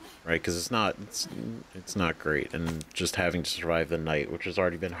 right? Because it's not great, and just having to survive the night, which has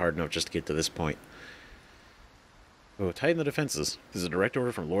already been hard enough just to get to this point. Oh, tighten the defenses. This is a direct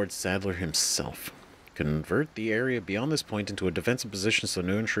order from Lord Sadler himself. Convert the area beyond this point into a defensive position so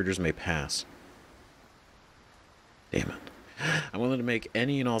no intruders may pass. Damn it. I'm willing to make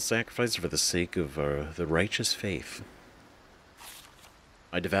any and all sacrifices for the sake of the righteous faith.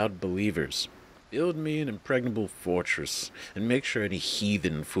 My devout believers, build me an impregnable fortress, and make sure any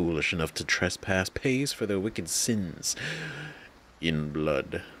heathen foolish enough to trespass pays for their wicked sins in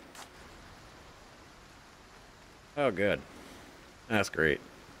blood. Oh, good. That's great.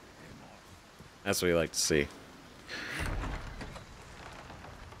 That's what we like to see.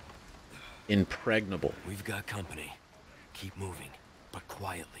 Impregnable. We've got company. Keep moving, but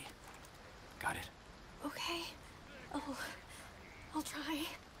quietly. Got it? Okay. Oh, I'll try.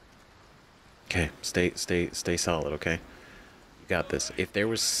 Okay, stay solid, okay? You got this. If there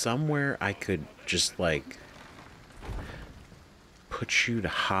was somewhere I could just, like, put you to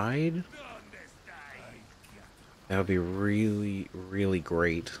hide, that would be really, really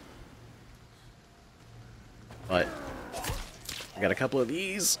great. But I got a couple of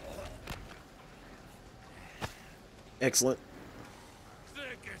these. Excellent.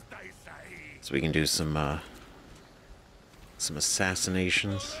 So we can do some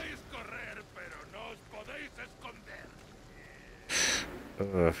assassinations.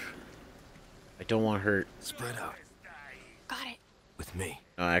 Ugh. I don't want her. Spread out. Got it. With me.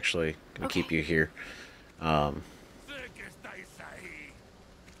 No, actually, gonna keep you here.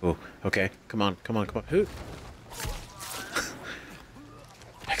 Oh, okay. Come on. Who?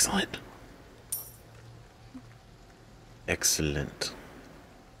 Excellent. Excellent.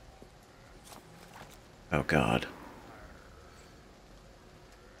 Oh God.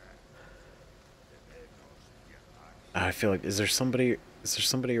 I feel like is there somebody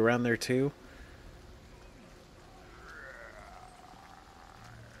around there too?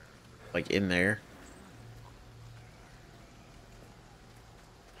 Like in there?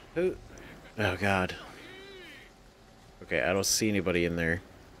 Who? Oh God. Okay, I don't see anybody in there.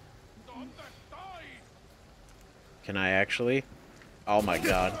 Can I actually? Oh my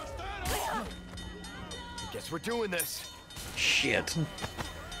God. Guess we're doing this. Shit.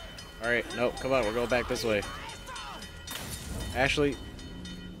 Alright, no, come on, we're going back this way. Ashley.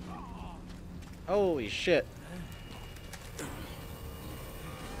 Holy shit.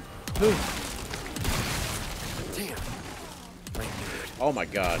 Damn. Oh my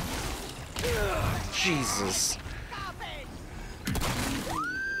God. Jesus.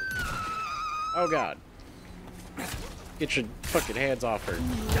 Oh God. Get your fucking hands off her.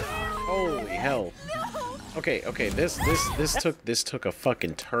 Holy hell. Okay, this took a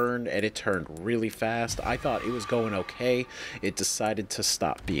fucking turn, and it turned really fast. I thought it was going okay. It decided to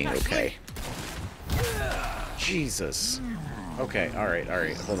stop being okay. Jesus. Okay,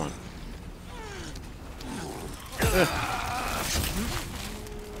 alright, hold on.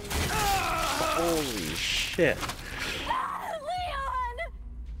 Holy shit. Leon!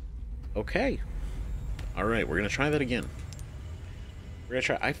 Okay. Alright, we're gonna try that again. We're gonna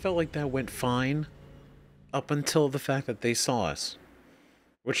try. I felt like that went fine up until the fact that they saw us.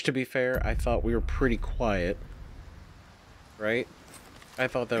 Which, to be fair, I thought we were pretty quiet. Right? I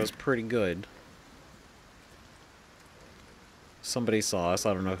thought that was pretty good. Somebody saw us,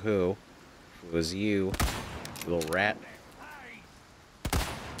 I don't know who. It was you, little rat. But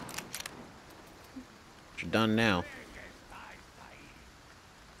you're done now.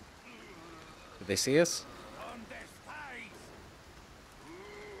 Did they see us?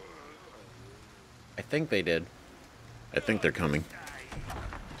 I think they did. I think they're coming.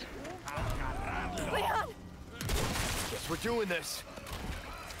 Leon! Guess we're doing this.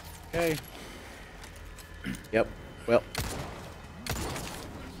 Okay. Yep. Well.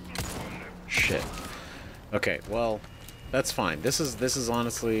 Shit. Okay, well, that's fine. This is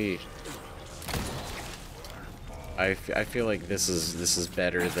honestly, I feel like this is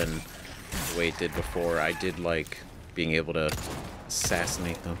better than the way it did before. I did like being able to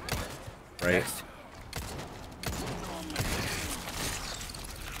assassinate them, right? Next.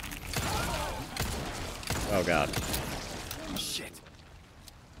 Oh God. Shit.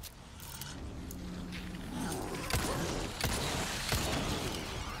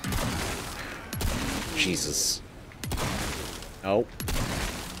 Jesus. Oh.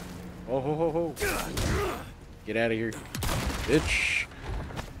 Oh ho ho ho. Get out of here, bitch.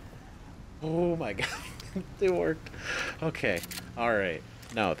 Oh my God. It worked. Okay. All right.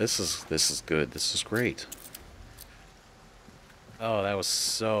 No, this is good. This is great. Oh, that was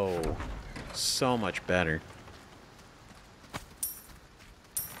so much better.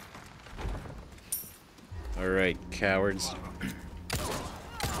 All right, cowards.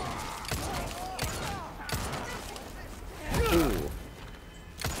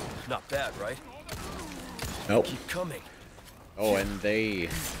 Not bad, right? Nope. Keep coming. Oh, and they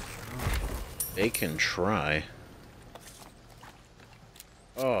can try.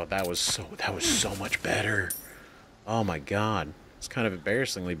 Oh, that was so much better. Oh my god. It's kind of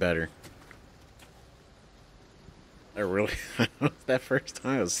embarrassingly better. I really that first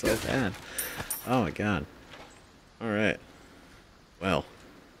time was so bad. Oh my god. Alright. Well.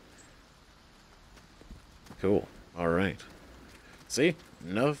 Cool. Alright. See?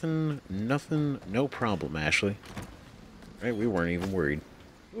 Nothing, no problem, Ashley. Right, we weren't even worried.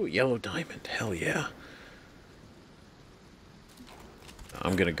 Ooh, yellow diamond. Hell yeah.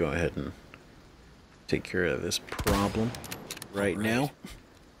 I'm gonna go ahead and take care of this problem right now.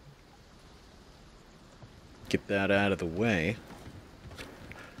 Get that out of the way.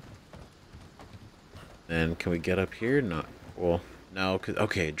 Then can we get up here? Not well. No.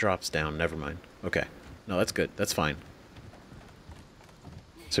 Okay, it drops down. Never mind. Okay. No, that's good. That's fine.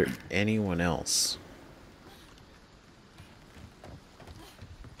 Is there anyone else?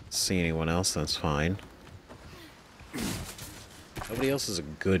 See anyone else? That's fine. Nobody else is a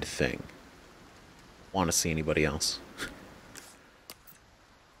good thing. Want to see anybody else?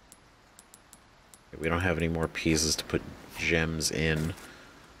 We don't have any more pieces to put gems in,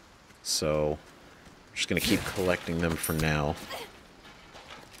 so I'm just gonna keep collecting them for now.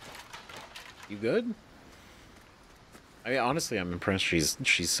 You good? I mean, honestly, I'm impressed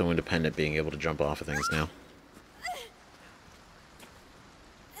she's so independent, being able to jump off of things now.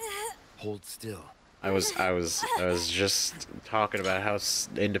 Hold still. I was just talking about how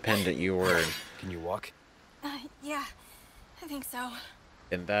independent you were. Can you walk? Yeah, I think so.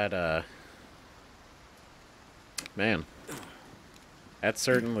 And that, man, that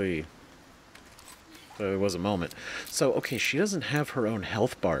certainly was a moment. So, okay, she doesn't have her own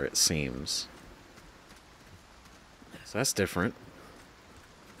health bar, it seems. So that's different.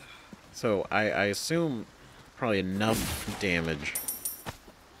 So I assume probably enough damage.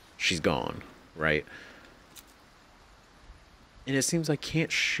 She's gone, right? And it seems I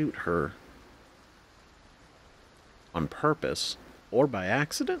can't shoot her on purpose or by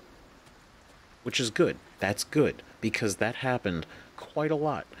accident, which is good. That's good, because that happened quite a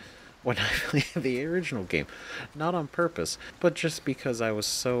lot when I played the original game. Not on purpose, but just because I was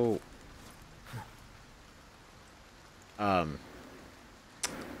so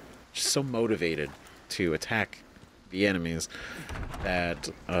just so motivated to attack the enemies that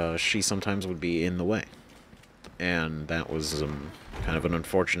she sometimes would be in the way. And that was kind of an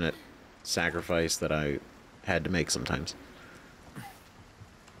unfortunate sacrifice that I had to make sometimes.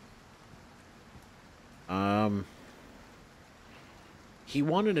 He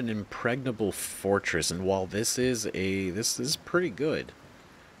wanted an impregnable fortress, and while this is pretty good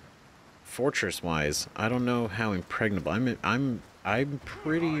fortress-wise, I don't know how impregnable. I'm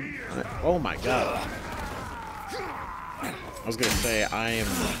pretty. Oh my god! I was gonna say I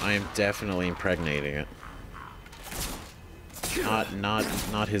am definitely impregnating it.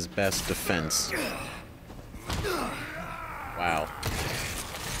 Not his best defense. Wow.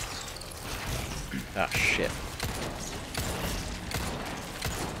 Ah, shit.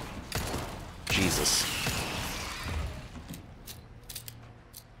 Jesus.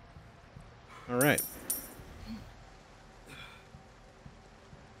 Alright.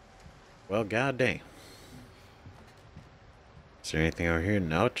 Well, god dang. Is there anything over here?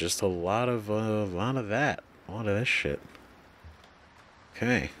 No, just a lot of that. A lot of this shit.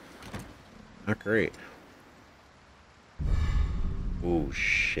 Okay. Not great. Ooh,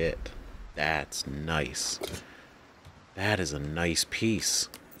 shit. That's nice. That is a nice piece.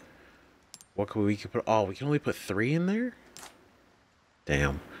 What could we put? Oh, we can only put 3 in there?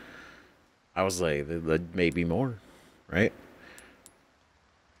 Damn. I was like, maybe more, right?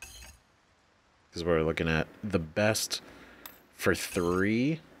 Because we're looking at the best for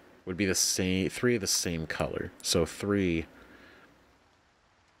 3 would be the same, 3 of the same color. So 3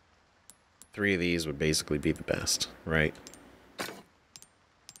 of these would basically be the best, right?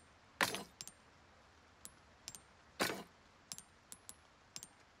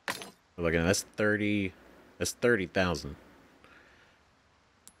 We're looking at that's 30,000.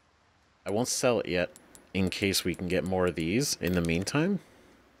 I won't sell it yet in case we can get more of these in the meantime,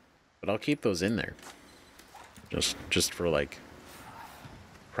 but I'll keep those in there. Just for like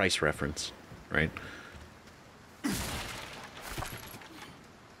price reference, right?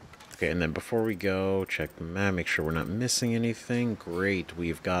 Okay, and then before we go, check the map, make sure we're not missing anything. Great,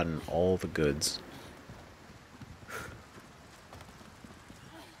 we've gotten all the goods.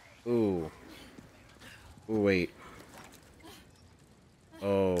 Ooh. Ooh, wait.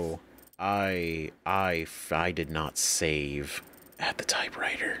 Oh, I did not save at the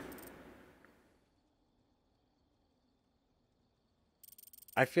typewriter.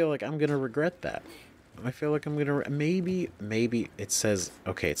 I feel like I'm gonna regret that. I feel like I'm gonna maybe it says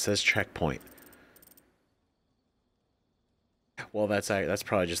okay. It says checkpoint. Well, that's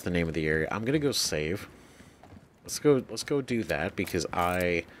probably just the name of the area. I'm gonna go save. Let's go do that because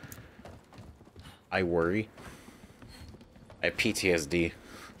I worry. I have PTSD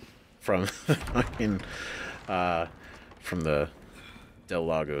from fucking from the Del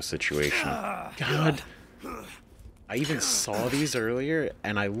Lago situation. God, I even saw these earlier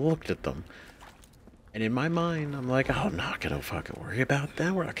and I looked at them, and in my mind I'm like, oh, I'm not gonna fucking worry about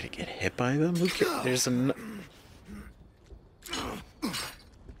that. We're not gonna get hit by them. Who cares?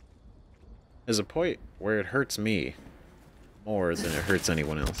 There's a point where it hurts me more than it hurts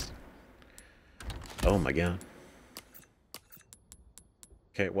anyone else. Oh my god.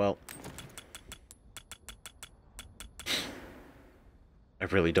 Okay, well, I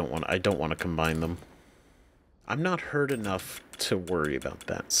really don't want to combine them. I'm not hurt enough to worry about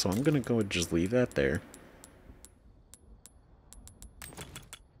that, so I'm gonna go and just leave that there.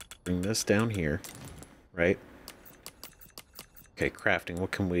 Bring this down here, right? Okay, crafting.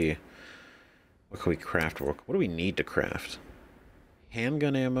 What can we craft? What do we need to craft?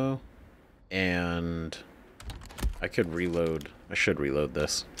 Handgun ammo, and I could reload. I should reload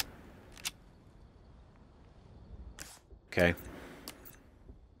this. Okay.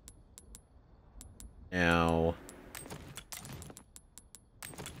 Now,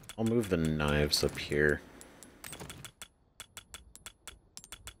 I'll move the knives up here.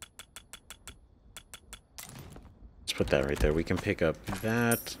 Let's put that right there. We can pick up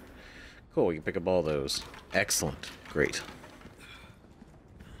that. Cool, we can pick up all those. Excellent. Great.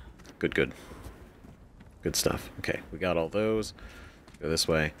 Good, good. Good stuff. Okay, we got all those. Go this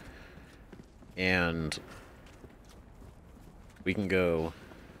way. And we can go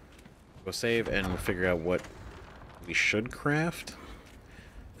save and figure out what we should craft.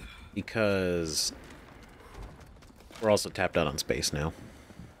 Because we're also tapped out on space now.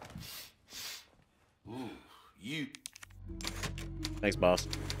 Ooh, you. Thanks, boss.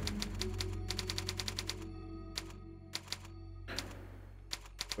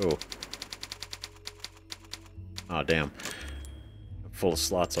 Oh. Aw, damn. I'm full of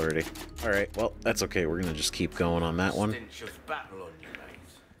slots already. Alright, well, that's okay. We're gonna just keep going on that one. Stench of battle on you,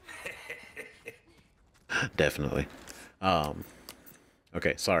 mate. Definitely.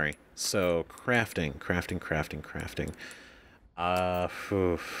 Okay, sorry. So, crafting.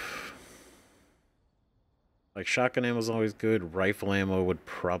 Like, shotgun ammo is always good. Rifle ammo would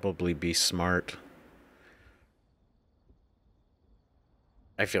probably be smart.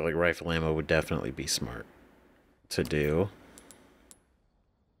 I feel like rifle ammo would definitely be smart to do.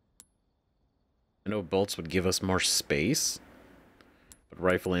 I know bolts would give us more space, but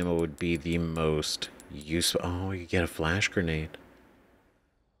rifle ammo would be the most useful. Oh, you get a flash grenade.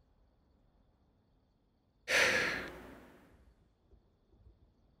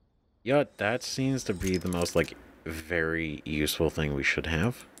 Yeah, that seems to be the most, like, very useful thing we should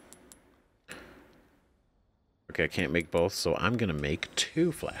have. Okay, I can't make both, so I'm gonna make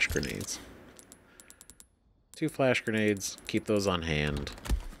 2 flash grenades. 2 flash grenades, keep those on hand.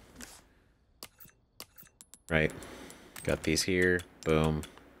 Right. Got these here. Boom.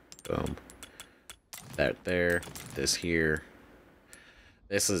 Boom. That there. This here.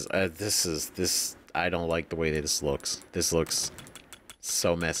 This, I don't like the way this looks. This looks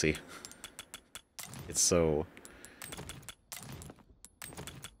so messy. It's so...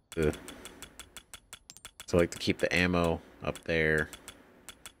 Ugh. So I like to keep the ammo up there.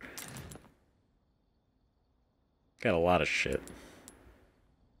 Got a lot of shit.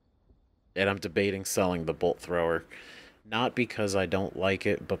 And I'm debating selling the bolt thrower. Not because I don't like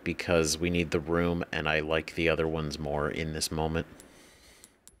it, but because we need the room and I like the other ones more in this moment.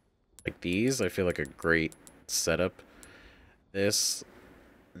 Like these, I feel like a great setup. This,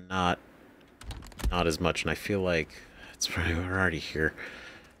 not as much, and I feel like it's probably, we're already here.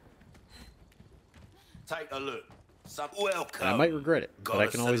 Take a look. Welcome. And I might regret it, Got but I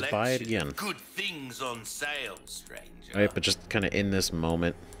can always buy it selection. again. Good things on sale, stranger. Right, but just kind of in this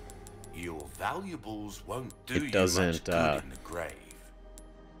moment. Your valuables won't do It you doesn't, much good in the grave.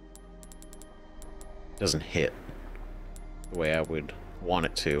 Doesn't hit the way I would want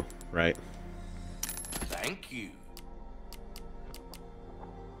it to, right? Thank you.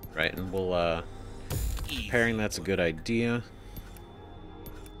 Right, and we'll, pairing, that's a good idea.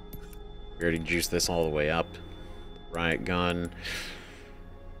 We already juiced this all the way up. Riot gun.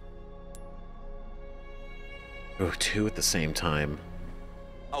 Oh, 2 at the same time.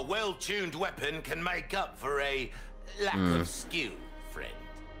 A well-tuned weapon can make up for a lack of skill, friend.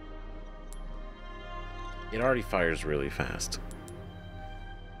 It already fires really fast.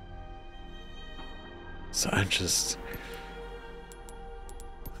 So I'm just...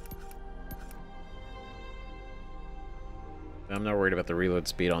 I'm not worried about the reload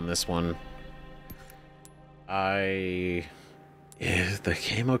speed on this one. The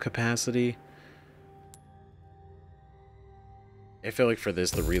camo capacity... I feel like for this,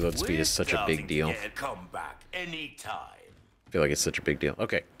 the reload speed is such a big deal. Come back anytime. I feel like it's such a big deal.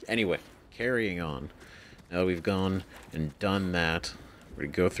 Okay, anyway, carrying on. Now that we've gone and done that, we're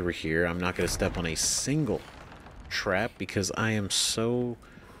going to go through here. I'm not going to step on a single trap because I am so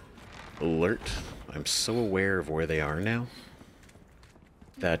alert. I'm so aware of where they are now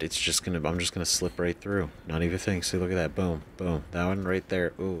that it's just going to, I'm just going to slip right through. Not even think. See, look at that. Boom, boom. That one right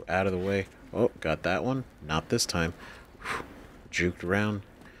there. Ooh, out of the way. Oh, got that one. Not this time. Whew. Juked around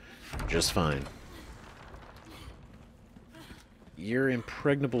just fine. Your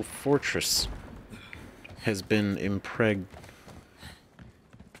impregnable fortress has been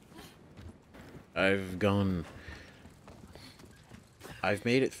I've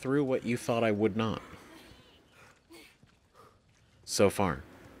made it through what you thought I would not. So far.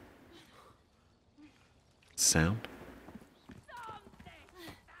 Sound?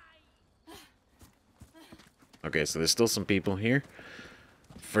 Okay, so there's still some people here.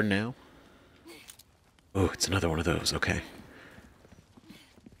 For now. Oh, it's another one of those. Okay.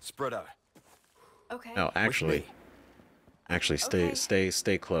 Spread out. Okay. No, actually,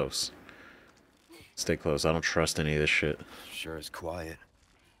 stay close. Stay close. I don't trust any of this shit. Sure is quiet.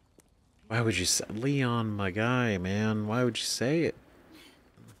 Why would you say, Leon, my guy, man? Why would you say it?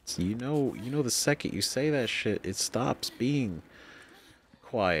 You know, the second you say that shit, it stops being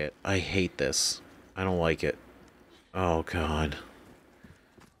quiet. I hate this. I don't like it. Oh God.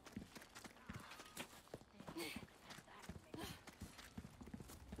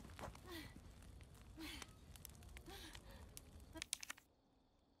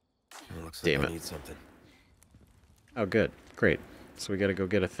 It looks Damn like it. I need something. Oh, good. Great. So we gotta go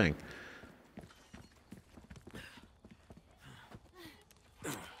get a thing.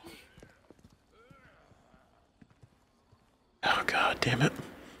 Oh, God damn it.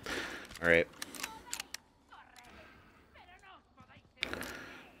 Alright.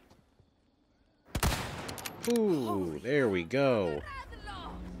 Ooh, there we go.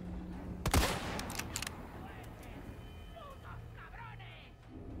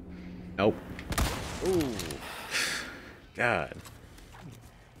 Nope. Ooh. God.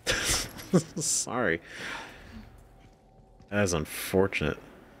 Sorry. That is unfortunate.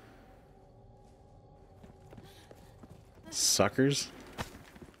 Suckers.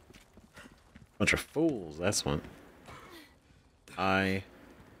 Bunch of fools, that's one.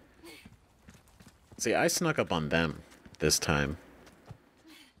 See, I snuck up on them this time.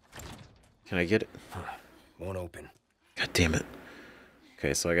 Can I get it? Won't open. God damn it.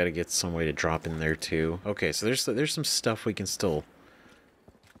 Okay, so I gotta get some way to drop in there too. Okay, so there's some stuff we can still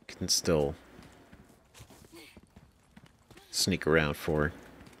sneak around for.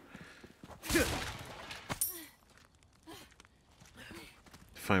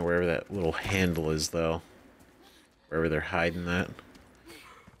 Find wherever that little handle is though. Wherever they're hiding that.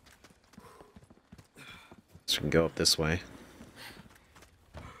 So we can go up this way.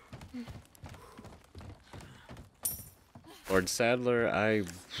 Lord Sadler, I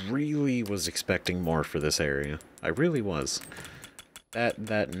really was expecting more for this area. I really was.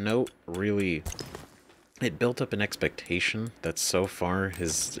 That note really, it built up an expectation that so far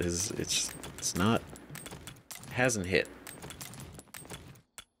it's not, hasn't hit.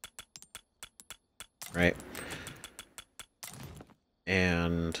 Right?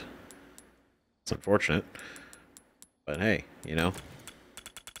 And it's unfortunate. But hey, you know,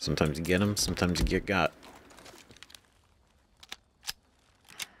 sometimes you get them, sometimes you get got.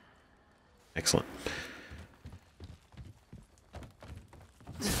 Excellent.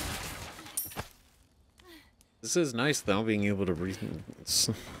 This is nice, though, being able to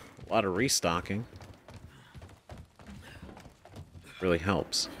a lot of restocking. Really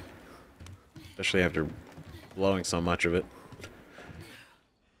helps. Especially after blowing so much of it.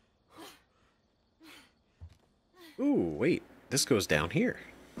 Ooh, wait. This goes down here.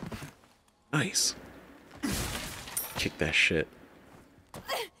 Nice. Kick that shit.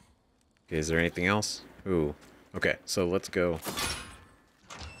 Okay, is there anything else? Ooh. Okay, so let's go.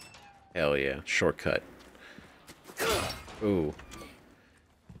 Hell yeah. Shortcut. Ooh.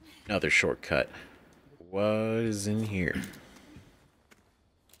 Another shortcut. What is in here?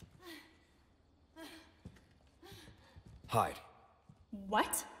 Hide.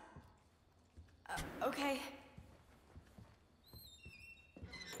 What? Okay.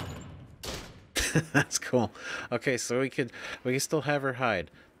 That's cool. Okay, so we can still have her hide.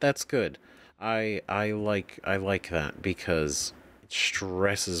 That's good. I like that because it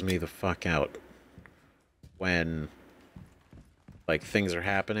stresses me the fuck out when like things are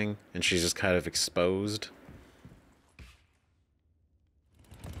happening and she's just kind of exposed.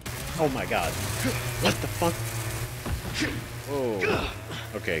 Oh my god. What the fuck? Oh.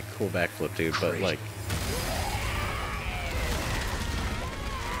 Okay, cool backflip, dude, but like...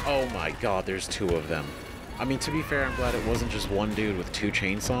 Oh my god, there's two of them. I mean, to be fair, I'm glad it wasn't just one dude with two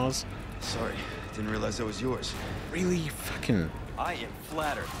chainsaws. Sorry, didn't realize that was yours. Really fucking... I am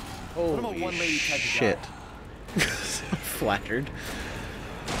flattered. Holy I'm a one-lady type of shit. guy. Flattered.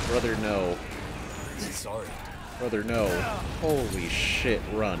 Brother, no. Sorry. Brother, no. Holy shit,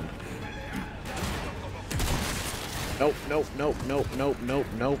 run. Nope, nope, nope, nope, nope, nope,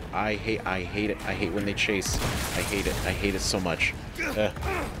 nope. I hate it. I hate when they chase. I hate it. I hate it so much. I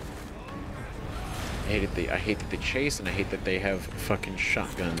hate that they chase, and I hate that they have fucking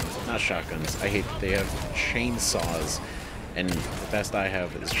shotguns. Not shotguns. I hate that they have chainsaws, and the best I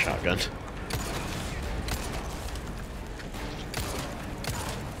have is shotgun.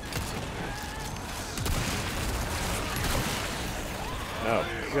 Oh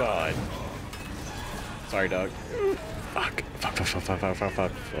god. Sorry, dog. Fuck. Fuck, fuck, fuck, fuck, fuck, fuck,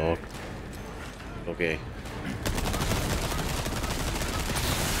 fuck. Fuck. Okay.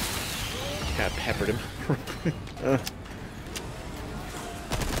 God, peppered him.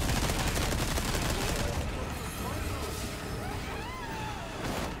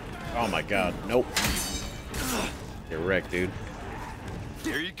 Oh my god, nope. Get wrecked, dude.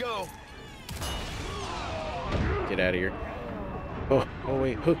 Here you go. Get out of here. Oh, oh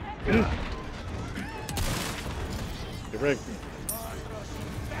wait. Get wrecked.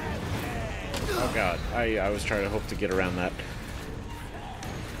 Oh god, I was trying to hope to get around that.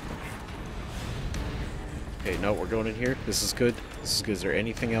 Okay, no, we're going in here. This is good. This is good. Is there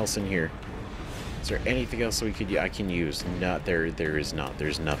anything else in here? Is there anything else we could I can use? Not there. There is not.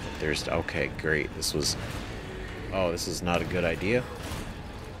 There's nothing. There's okay. Great. This was. Oh, this is not a good idea.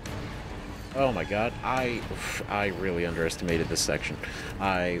 Oh my god. I really underestimated this section.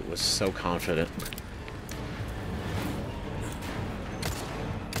 I was so confident.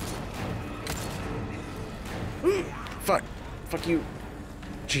 Fuck. Fuck you.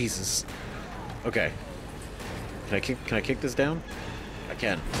 Jesus. Okay. Can I kick this down? I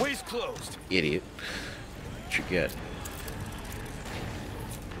can. Ways closed. Idiot. What you get?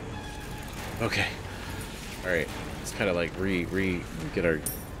 Okay. Alright. Let's kind of like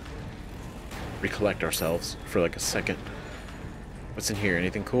recollect ourselves for like a second. What's in here?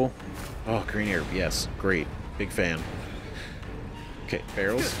 Anything cool? Oh, green herb. Yes. Great. Big fan. Okay.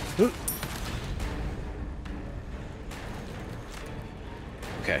 Barrels.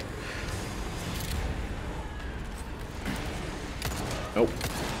 Okay. Nope.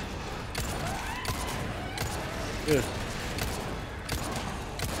 Ugh.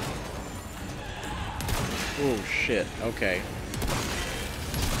 Oh shit. Okay.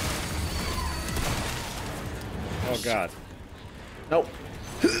 Oh god. Nope.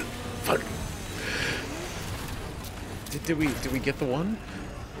 Fuck. Did we get the one?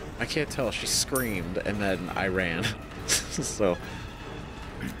 I can't tell. She screamed and then I ran. So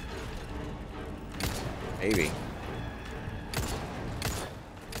maybe.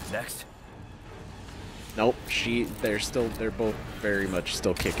 Next. Nope, they're both very much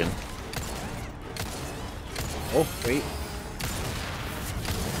still kicking. Oh, wait.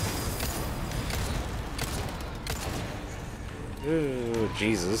 Ooh,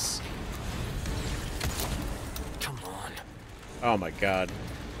 Jesus. Come on. Oh my god.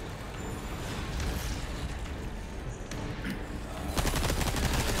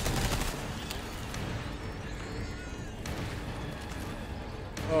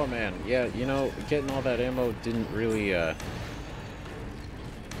 Oh man, yeah, you know, getting all that ammo didn't really, like,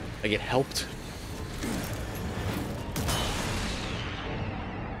 it helped.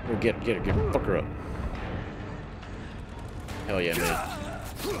 Oh, get her, fuck her up. Hell yeah, man.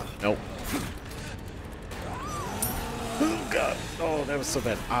 Nope. Oh god, oh, that was so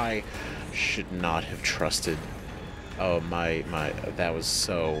bad. I should not have trusted. Oh, that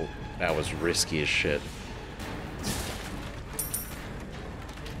was risky as shit.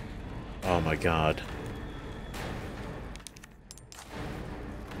 Oh my god.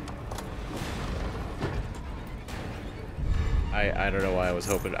 I don't know why I was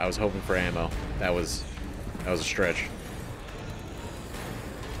hoping for ammo. That was a stretch.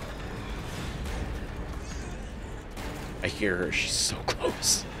 I hear her, she's so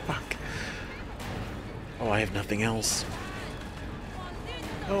close. Fuck. Oh, I have nothing else.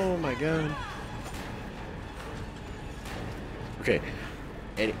 Oh my god. Okay.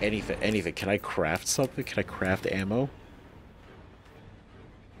 Anything. Can I craft something? Can I craft ammo?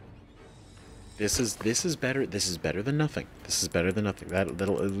 This is better. This is better than nothing. This is better than nothing.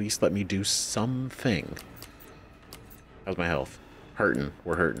 That'll at least let me do something. How's my health? Hurting.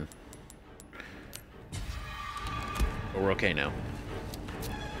 We're hurting. But we're okay now.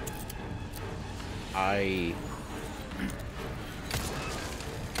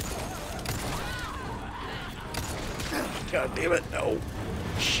 God damn it, no.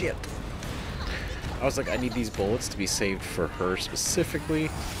 Shit. I was like, I need these bullets to be saved for her specifically.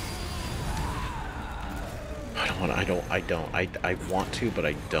 I want to, but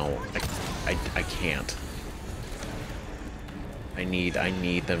I don't. I can't. I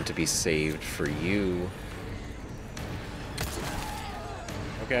need them to be saved for you.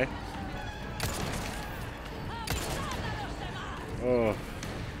 Okay. Oh.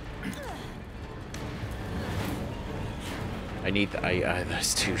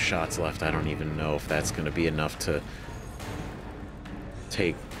 There's 2 shots left. I don't even know if that's gonna be enough to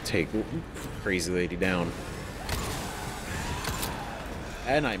take Crazy Lady down.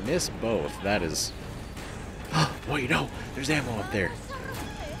 And I missed both. That is... Wait, no! There's ammo up there.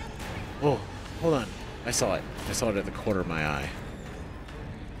 Oh, hold on. I saw it. I saw it at the corner of my eye.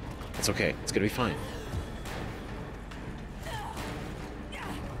 It's okay. It's gonna be fine.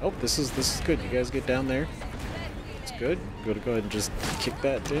 Oh, this is good. You guys get down there. It's good. I'm gonna go ahead and just kick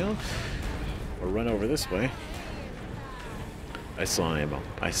that down. Or run over this way. I saw ammo.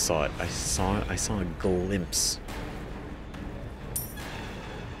 I saw it. I saw a glimpse.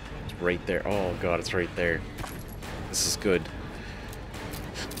 It's right there. Oh god, it's right there. This is good.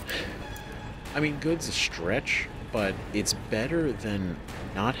 I mean, good's a stretch, but it's better than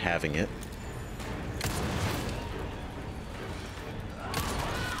not having it.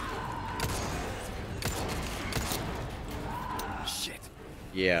 Shit.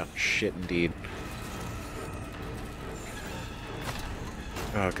 Yeah, shit indeed.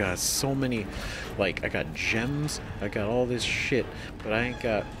 Oh god, so many. Like, I got gems, I got all this shit, but I ain't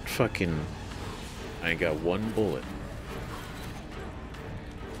got one bullet.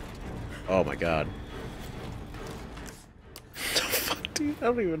 Oh my god. Fuck, dude, I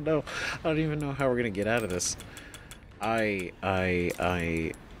don't even know how we're gonna get out of this. I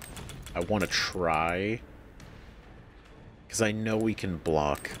want to try, because I know we can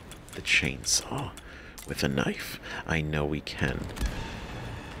block the chainsaw with a knife. I know we can.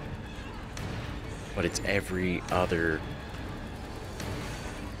 But it's every other...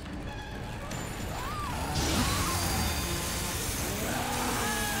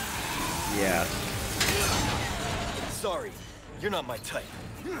 Yeah. Sorry, you're not my type.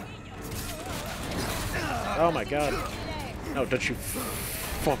 Oh my god. No, don't you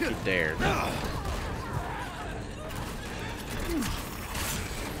fucking dare. No.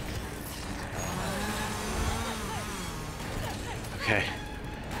 Okay.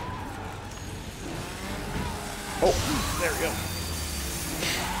 Oh, there we go.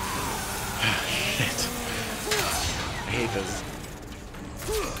 Shit. I hate this.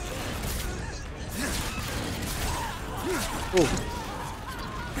 Ooh.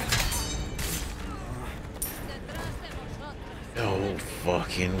 No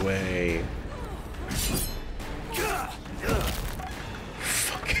fucking way.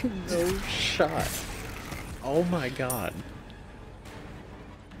 Fucking no shot. Oh my god.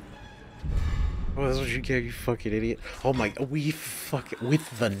 Oh, that's what you get, you fucking idiot. Oh my, we fucking,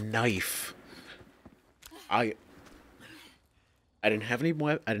 with the knife. I didn't have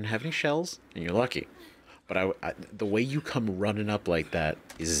any shells, and you're lucky. But the way you come running up like that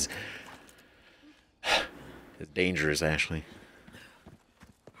is dangerous, Ashley.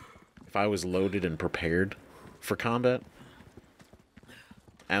 If I was loaded and prepared for combat,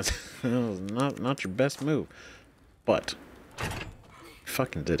 that was not your best move. But you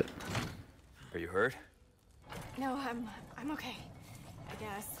fucking did it. Are you hurt? No, I'm okay. I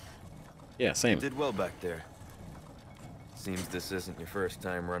guess. Yeah, same. You did well back there. Seems this isn't your first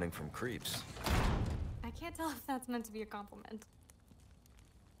time running from creeps. I can't tell if that's meant to be a compliment.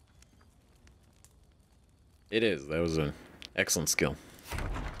 It is. That was an excellent skill.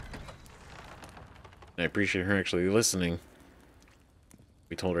 I appreciate her actually listening.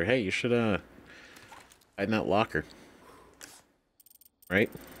 We told her, hey, you should hide in that locker. Right?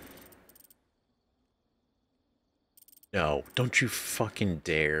 No, don't you fucking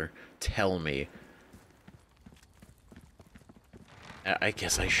dare tell me. I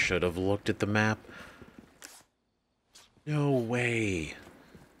guess I should have looked at the map. No way.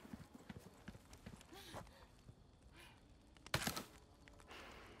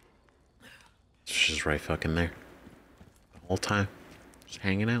 She's right fucking there. The whole time. Just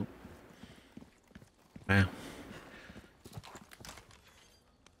hanging out. Wow.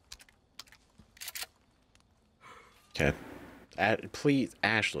 Okay. Please,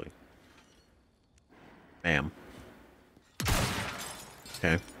 Ashley. Ma'am.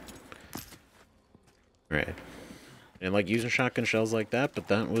 Okay. Right. And like using shotgun shells like that, but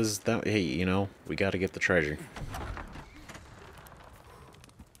that was that. Hey, you know, we got to get the treasure.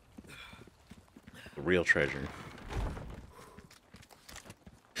 The real treasure.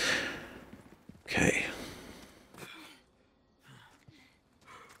 Okay.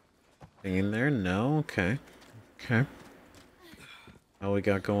 Thing in there? No. Okay. Okay. How we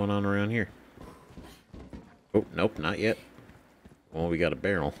got going on around here? Oh, nope, not yet. Well, we got a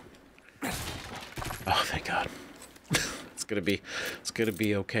barrel. Oh, thank God. It's gonna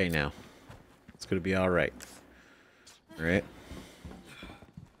be okay now. It's gonna be all right. All right.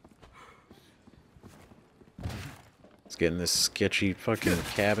 Let's get in this sketchy fucking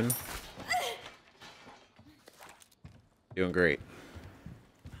cabin. Doing great.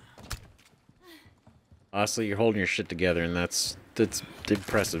 Honestly, you're holding your shit together, and that's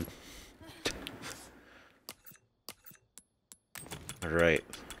impressive. Alright.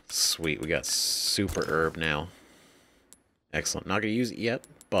 Sweet, we got super herb now. Excellent. Not gonna use it yet,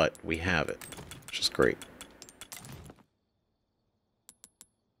 but we have it. Which is great.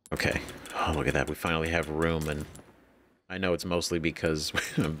 Okay. Oh, look at that. We finally have room, and I know it's mostly because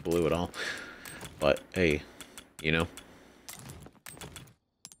I blew it all. But, hey, you know.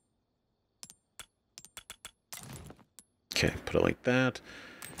 Okay, put it like that.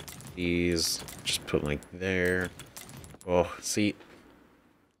 These, just put like there. Oh, see,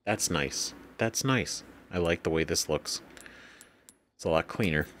 that's nice. That's nice. I like the way this looks. It's a lot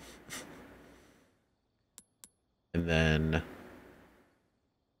cleaner. And then I'm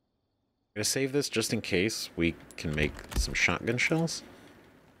gonna save this just in case we can make some shotgun shells.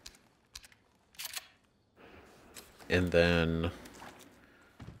 And then,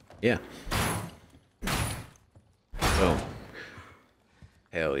 yeah. Boom.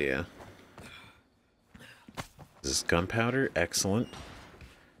 Hell yeah. This is gunpowder. Excellent.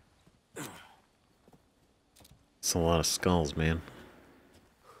 It's a lot of skulls, man.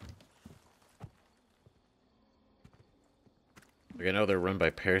 Like, I know they're run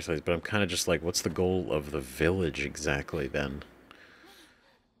by parasites, but I'm kind of just like, what's the goal of the village exactly then?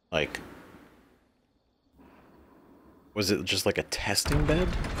 Like, was it just like a testing bed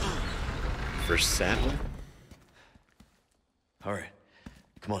for Sadler? All right,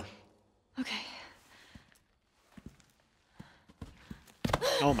 come on. Okay.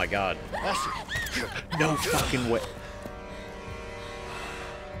 Oh my God. No fucking way.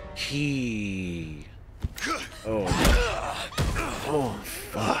 Oh. Oh,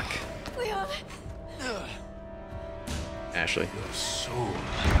 fuck. Leon. Ashley. Your soul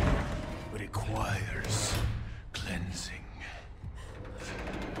requires cleansing.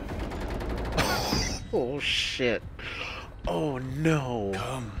 Oh, shit. Oh, no.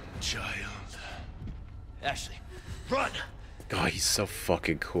 Come, child. Ashley, run! God, he's so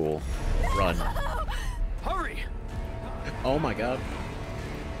fucking cool. Run. Hurry! Oh my God.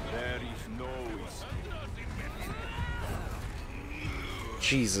 There is no escape.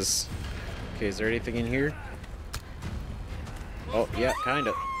 Jesus. Okay, is there anything in here? Oh, yeah,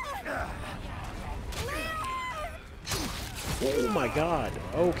 kinda. Oh my God.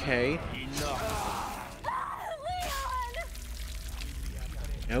 Okay.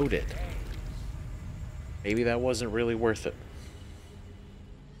 Noted. Maybe that wasn't really worth it.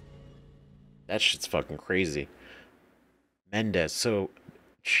 That shit's fucking crazy. Mendez. So,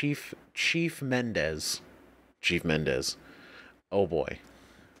 Chief Mendez. Chief Mendez. Oh boy.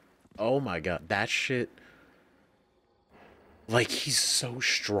 Oh my God. That shit. Like, he's so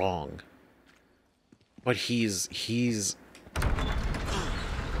strong. But he's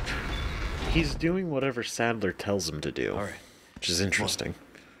doing whatever Sadler tells him to do. All right. Which is interesting.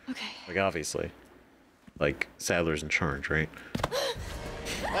 Okay. Like, obviously. Like, Sadler's in charge, right?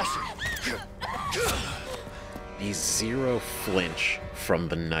 He's zero flinch from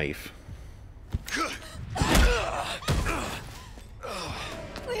the knife.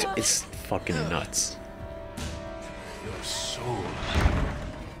 It's fucking nuts. Your soul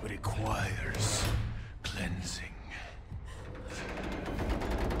requires cleansing.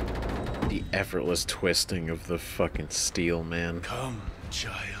 The effortless twisting of the fucking steel, man. Come,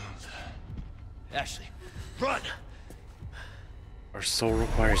 child. Ashley, run! Our soul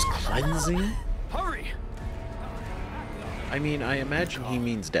requires cleansing? Hurry! I mean, I imagine he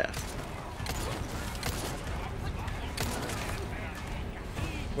means death.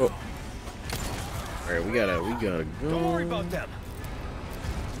 Oh. Alright, we gotta go. Don't worry about them.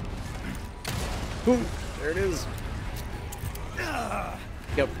 Boom! There it is.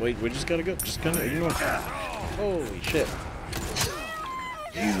 Yep, wait, we just gotta go. Just gotta ignore. Holy shit.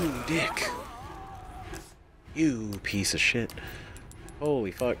 You dick. You piece of shit.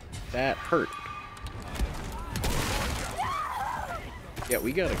 Holy fuck. That hurt. Yeah,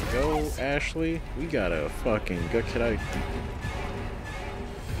 we gotta go, Ashley. We gotta fucking go. Can I?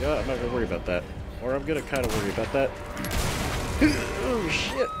 Yeah, I'm not gonna worry about that. Or I'm gonna kind of worry about that. Oh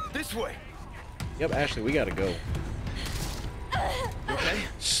shit! This way. Yep, Ashley, we gotta go. You okay?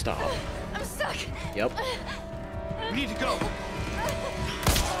 Stop. I'm stuck. Yep. We need to go.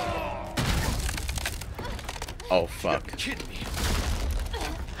 Oh fuck. You're kidding me.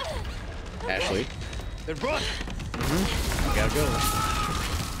 Ashley. Then run. We gotta go.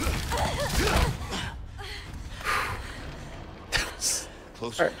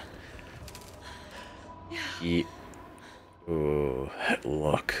 Closer. Right. Yeah. Ooh, that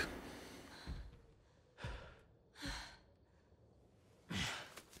look.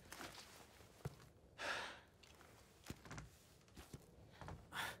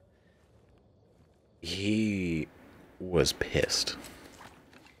 He was pissed.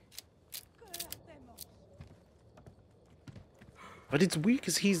 But it's weird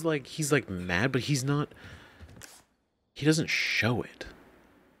because he's like mad, but he's not. He doesn't show it.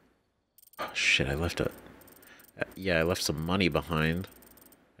 Oh shit! I left a. Yeah, I left some money behind.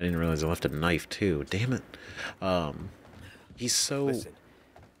 I didn't realize I left a knife too. Damn it. He's so. Listen,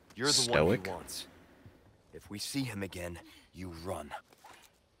 you're the stoic. one he wants. If we see him again, you run.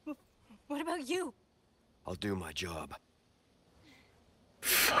 What about you? I'll do my job.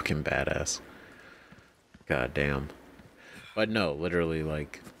 Fucking badass. God damn. But no, literally,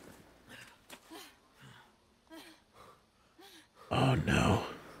 like... Oh, no.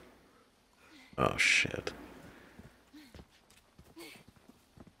 Oh, shit.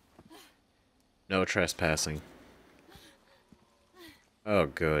 No trespassing. Oh,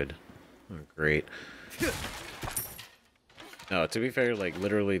 good. Oh, great. No, to be fair, like,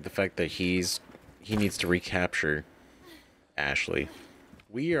 literally, the fact that he needs to recapture Ashley.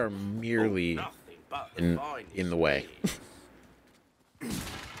 We are merely in the way.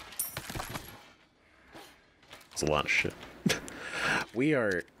 It's a lot of shit. We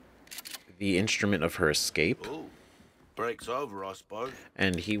are the instrument of her escape. Oh, break's over, I suppose.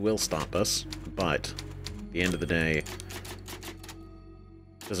 And he will stop us, but at the end of the day,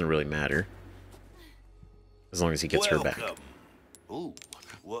 doesn't really matter. As long as he gets her back. Ooh,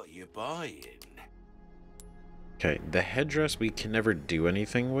 what you buying? Okay, the headdress we can never do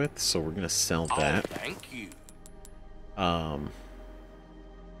anything with, so we're gonna sell that. Oh, thank you.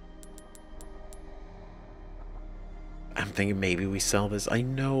 I'm thinking maybe we sell this. I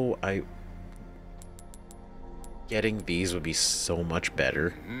know getting these would be so much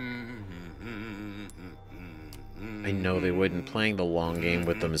better. I know they wouldn't. Playing the long game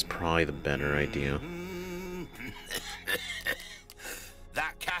with them is probably the better idea.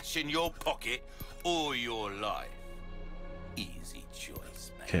 That cash in your pocket or your life. Easy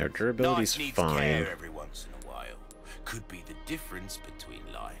choice, mate. Okay, our durability's Life needs fine. care every once in a while. Could be the difference between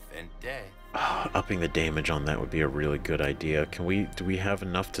life and death. Upping the damage on that would be a really good idea. Do we have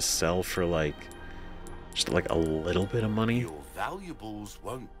enough to sell for like just like a little bit of money? Your valuables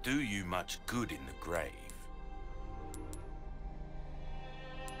won't do you much good in the grave.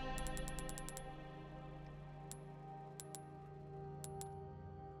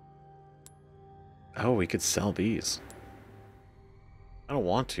 Oh, we could sell these. I don't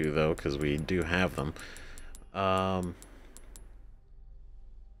want to though, because we do have them.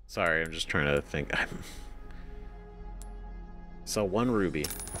 Sorry, I'm just trying to think. So 1 ruby.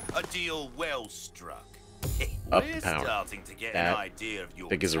 A deal well struck. Up We're power. starting to get That an idea of your I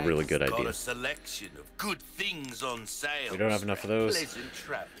think is a really good taste. idea. Got a selection of good things on sale. We don't have enough of those. Pleasant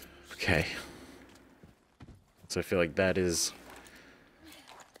travels. Okay. So I feel like that is...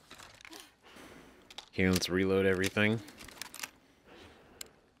 Here, let's reload everything.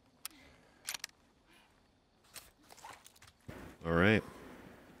 Alright.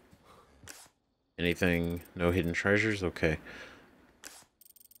 Anything? No hidden treasures? Okay.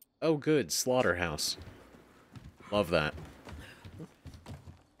 Oh, good. Slaughterhouse. Love that.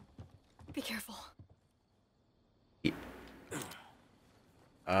 Be careful.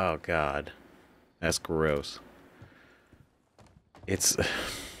 Oh, God. That's gross. It's...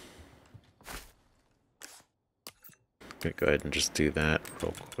 Okay, go ahead and just do that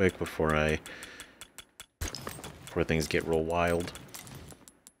real quick before things get real wild.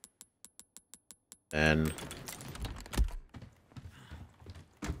 Then...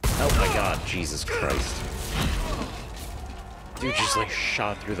 Oh my God, Jesus Christ. Dude just like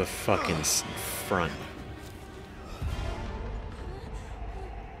shot through the fucking front.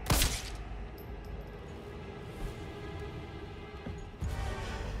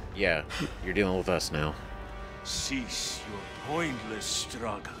 Yeah, you're dealing with us now. Cease your pointless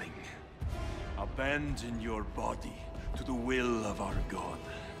struggling. Abandon your body to the will of our God.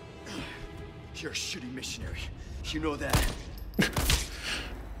 You're a shitty missionary. You know that.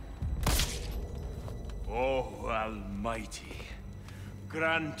 Oh, Almighty,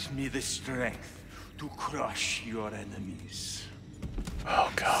 grant me the strength to crush your enemies.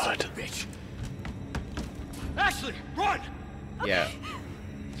 Oh God. Bitch. Ashley, run! Yeah.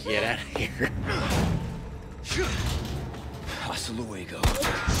 Get out of here. Hasta luego.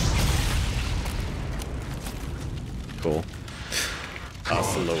 Cool.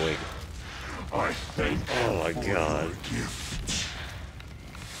 Hasta luego. I thank Oh my God.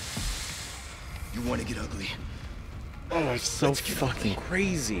 You want to get ugly? Oh, it's so fucking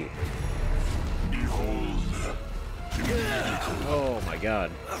crazy. Behold. Oh my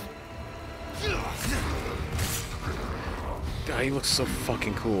God. God, he looks so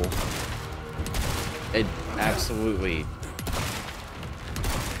fucking cool. It absolutely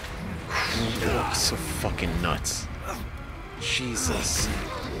looks so fucking nuts. Jesus.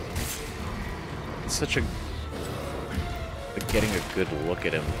 It's such a... getting a good look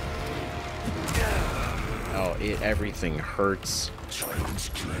at him. Oh, everything hurts.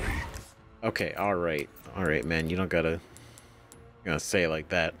 Okay, alright. Alright, man, you don't gotta say it like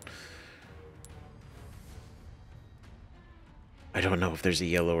that. I don't know if there's a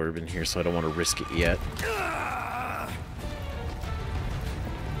yellow herb in here, so I don't want to risk it yet.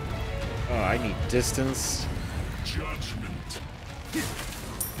 Oh, I need distance. Judgment.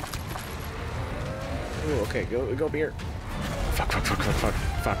 Oh, okay, go beer.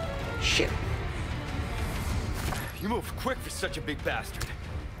 Fuck. Shit. You move quick for such a big bastard.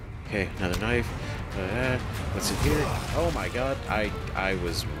 Okay, another knife. What's in here? Oh my God, I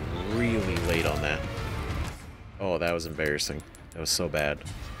was really late on that. Oh, that was embarrassing. That was so bad.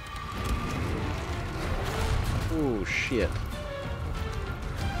 Oh shit.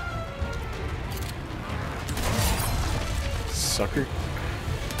 Sucker.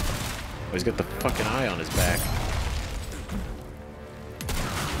 Oh, he's got the fucking eye on his back.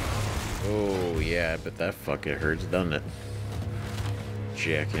 Oh yeah, I bet that fucking hurts, doesn't it?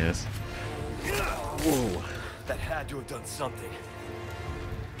 Jackass. Whoa. That had to have done something.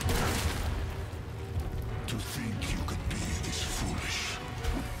 To think you could be this foolish.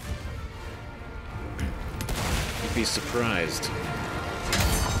 You'd be surprised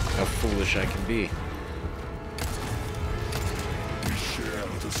how foolish I can be. We share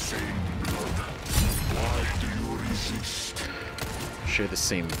the same blood. Why do you resist? Share the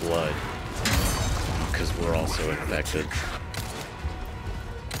same blood. Because we're also infected.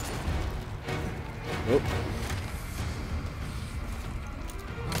 Oh.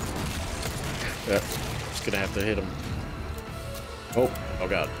 Just gonna have to hit him. Oh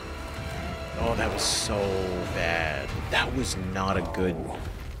God. Oh, that was so bad. That was not a good one.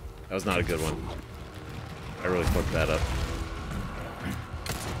 I really fucked that up.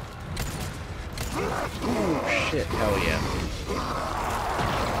 Oh shit, hell yeah.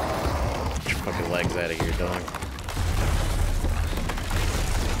 Get your fucking legs out of here, dog.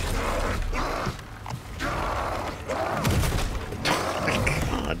 Oh my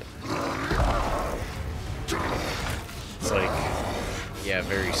God. It's like, yeah,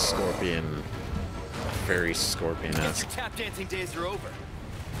 very scorpion-esque. Your tap dancing days are over.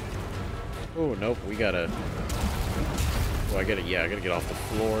 Oh, nope, we gotta... Oh, I gotta get off the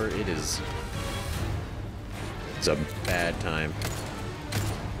floor. It's a bad time.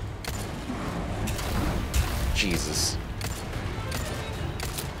 Jesus.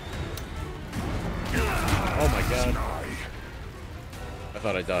 Oh my God. I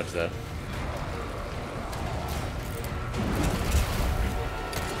thought I dodged that.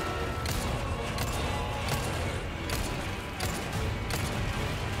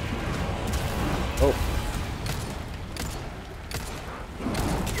 Oh.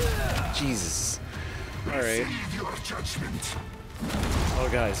 Jesus. Alright. Oh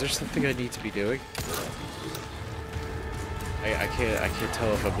guys, there's something I need to be doing. I can't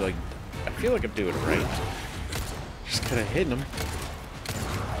tell if I'm like, I feel like I'm doing it right. Just kinda hitting him.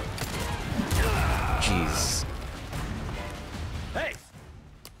 Jeez. Hey!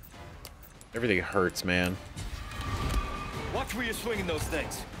 Everything hurts, man. Watch where you're swinging those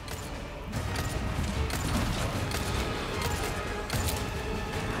things.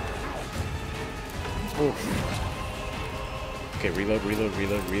 Oh. Okay, reload.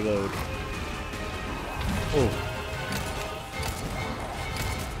 Oh.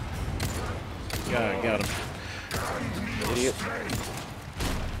 God, I got him. Idiot.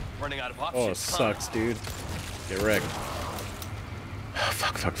 Running out of Oh, options. it sucks, dude. Get wrecked. Oh,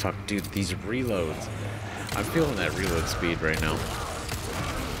 fuck, fuck, fuck. Dude, these reloads. I'm feeling that reload speed right now.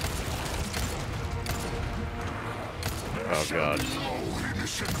 Oh, God.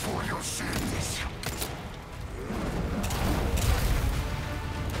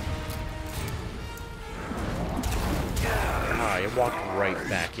 Ah, I walked right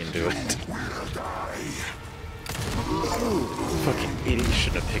back into it. Ooh, fucking idiot.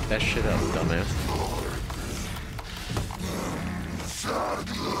 Shouldn't have picked that shit up, dumbass.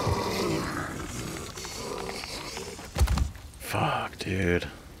 Fuck, dude.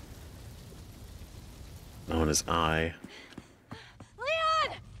 Known as I.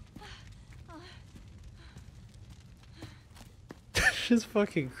 Leon! She's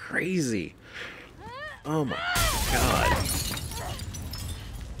fucking crazy. Oh my god.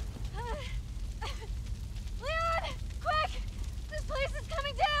 Leon! Quick! This place is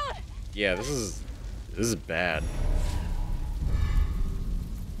coming down! Yeah, this is bad.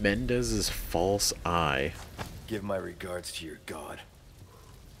 Mendez's false eye. Give my regards to your god.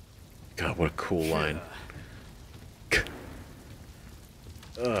 God, what a cool line.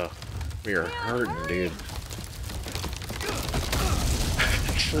 Ugh, we are hurting, dude.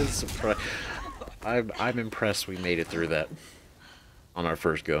 Actually surprised. I'm impressed we made it through that on our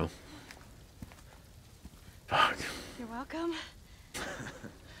first go. Fuck. You're welcome.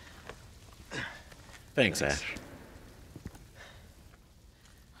 Thanks, Ash.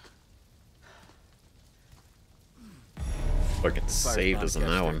 Fucking saved us in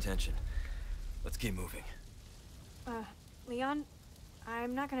that one. Attention. Let's keep moving. Leon,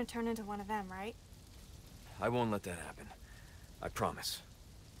 I'm not gonna turn into one of them, right? I won't let that happen. I promise.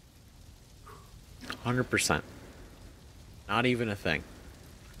 100%. Not even a thing.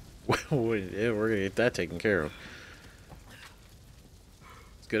 We're gonna get that taken care of.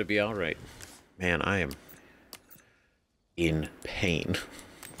 It's gonna be alright. Man, I am in pain.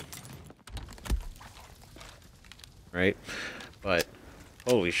 Right? But,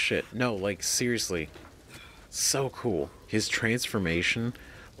 holy shit. No, like, seriously. So cool. His transformation,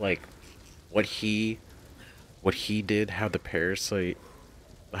 like, what he did, how the parasite,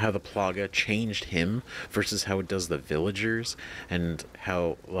 how the Plaga changed him versus how it does the villagers, and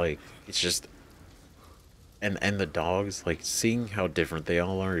how, like, it's just, and the dogs, like, seeing how different they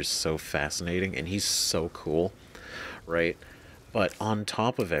all are is so fascinating, and he's so cool, right? But on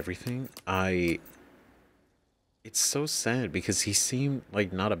top of everything, it's so sad because he seemed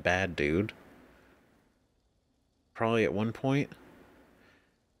like not a bad dude. Probably at one point.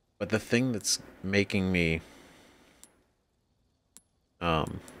 But the thing that's making me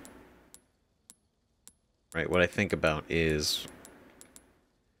right, what I think about is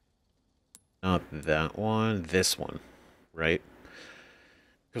not that one, this one, right?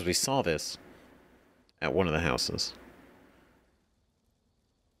 Because we saw this at one of the houses.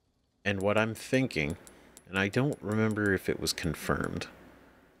 And what I'm thinking, and I don't remember if it was confirmed.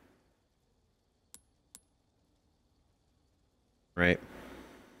 Right?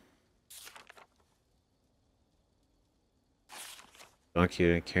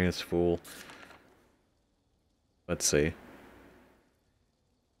 Donkey, careless fool. Let's see.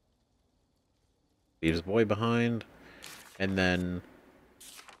 Leaves a boy behind. And then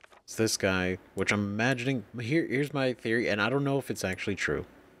it's this guy, which I'm imagining. Here's my theory, and I don't know if it's actually true.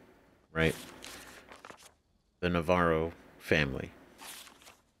 Right? The Navarro family.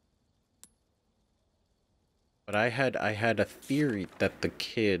 But I had a theory that the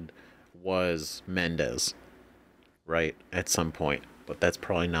kid was Mendez, right, at some point. But that's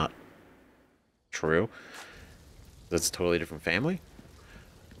probably not true. That's a totally different family.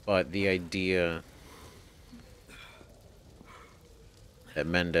 But the idea that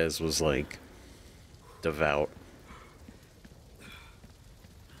Mendez was, like, devout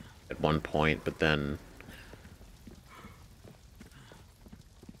at one point, but then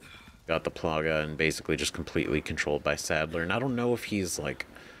got the Plaga and basically just completely controlled by Sadler. And I don't know if he's, like,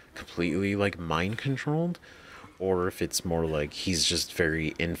 completely, like, mind controlled, or if it's more like he's just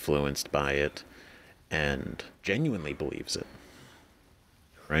very influenced by it and genuinely believes it,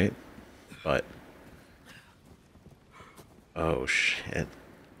 right? But oh shit,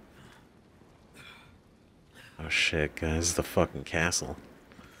 guys, the fucking castle.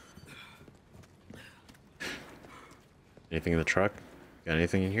 Anything in the truck? Got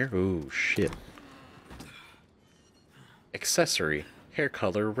anything in here? Ooh, shit. Accessory. Hair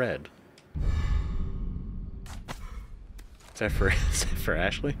color red. Is that for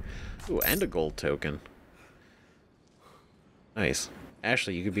Ashley? Ooh, and a gold token. Nice.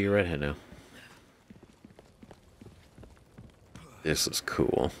 Ashley, you could be a redhead now. This is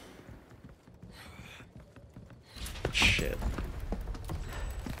cool. Shit.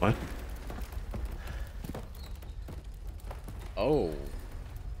 What? Oh.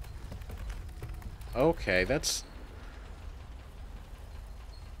 Okay, that's...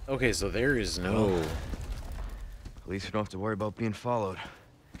 Okay, so there is no... At least we don't have to worry about being followed.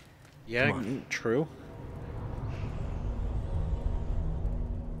 Yeah, true.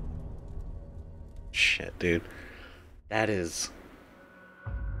 Shit, dude. That is...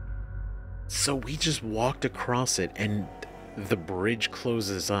 So we just walked across it and the bridge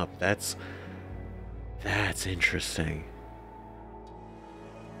closes up. That's interesting.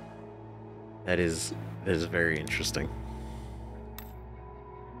 That is very interesting.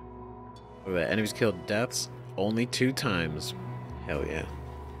 Look at that. Enemies killed deaths only 2 times. Hell yeah.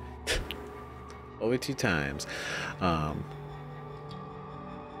 Only 2 times. Not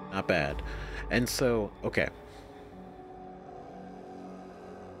bad. And so, okay.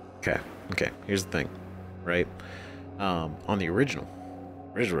 Here's the thing, right? On the original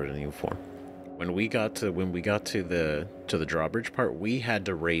Resident Evil 4, when we got to the drawbridge part, we had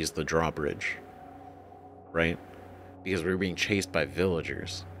to raise the drawbridge, right? Because we were being chased by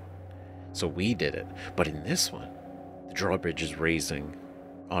villagers. So we did it. But in this one, the drawbridge is raising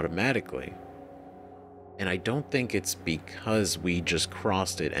automatically. And I don't think it's because we just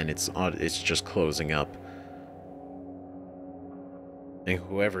crossed it and it's just closing up. And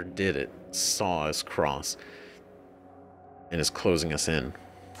whoever did it saw us cross and is closing us in.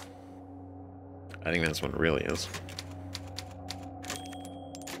 I think that's what it really is.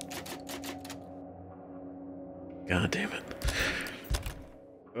 God damn it.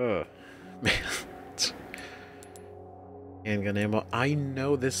 Ugh. Man. Handgun ammo. I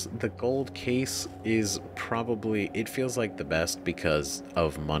know the gold case is probably, it feels like the best because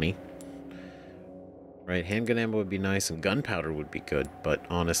of money. Right, handgun ammo would be nice and gunpowder would be good, but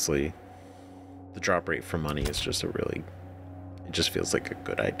honestly, the drop rate for money is just it just feels like a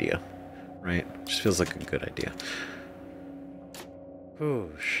good idea, right? It just feels like a good idea. Oh,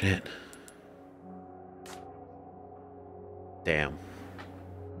 shit. Damn.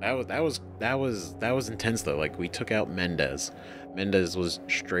 That was intense though. Like, we took out Mendez. Mendez was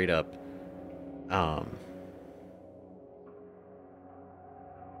straight up,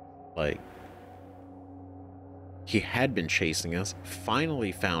 like, he had been chasing us,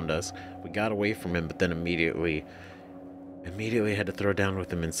 finally found us, we got away from him, but then immediately had to throw down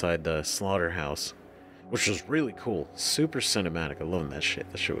with him inside the slaughterhouse, which was really cool. Super cinematic. I love that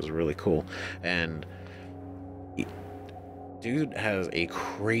shit. That shit was really cool. And dude has a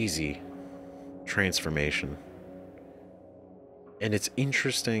crazy transformation. And it's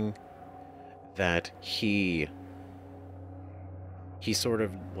interesting that he sort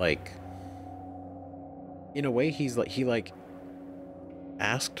of like, in a way, he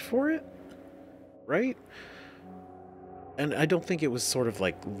asked for it, right? And I don't think it was sort of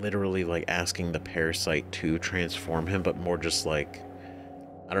like literally like asking the parasite to transform him, but more just like,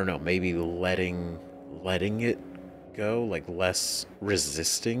 I don't know, maybe letting it go, like less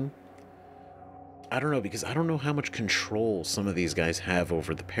resisting. I don't know, because I don't know how much control some of these guys have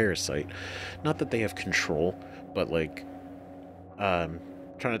over the parasite. Not that they have control, but like,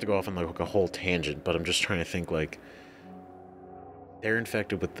 trying not to go off on like a whole tangent, but I'm just trying to think, like, they're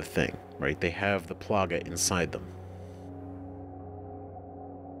infected with the thing, right? They have the Plaga inside them.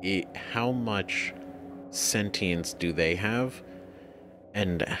 How much sentience do they have?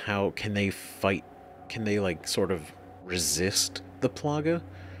 And how can they fight? Can they, like, sort of resist the Plaga?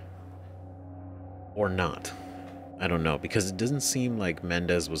 Or not? I don't know, because it doesn't seem like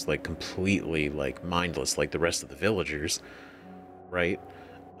Mendez was, like, completely, like, mindless like the rest of the villagers, right?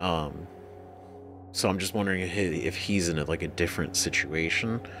 So I'm just wondering if he's in a different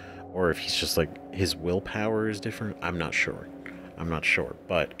situation, or if he's just like, his willpower is different. I'm not sure,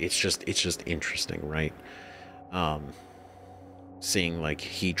 but it's just interesting, right? Seeing like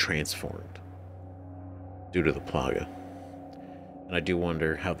he transformed due to the Plaga. And I do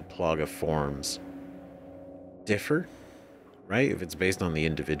wonder how the Plaga forms differ, right? If it's based on the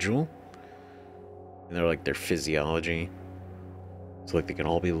individual and they're like their physiology. So, like, they can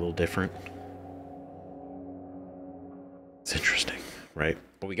all be a little different. It's interesting, right?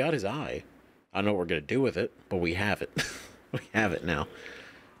 But we got his eye. I don't know what we're going to do with it, but we have it. We have it now.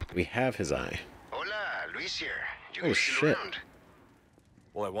 We have his eye. Hola, Luis here. You Oh, shit. around?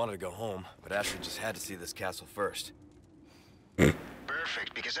 Well, I wanted to go home, but Ashley just had to see this castle first.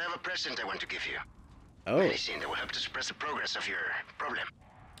 Perfect, because I have a present I want to give you. Oh. Medicine that will help to suppress the progress of your problem.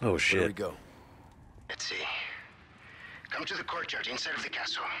 Oh, shit. Where do we go? Let's see. Come to the courtyard inside of the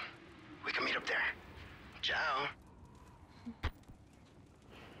castle. We can meet up there. Ciao.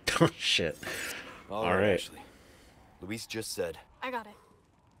 Oh, shit. All All right, right. Ashley. Luis just said. I got it.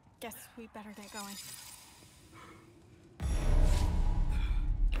 Guess we better get going.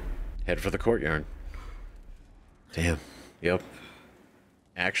 Head for the courtyard. Damn. Yep.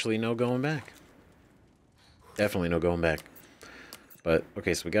 Actually, no going back. Definitely no going back. But,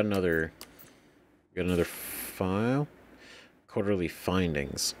 okay, so we got another file. Quarterly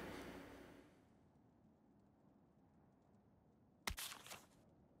findings.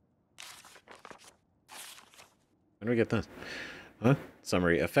 When do we get this? Huh?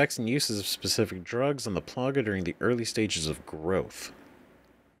 Summary. Effects and uses of specific drugs on the Plaga during the early stages of growth.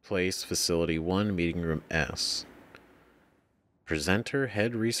 Place, Facility 1, Meeting Room S. Presenter,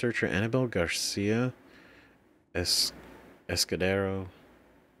 Head Researcher Annabelle Garcia Escudero.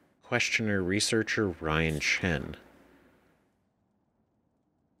 Questioner, Researcher Ryan Chen.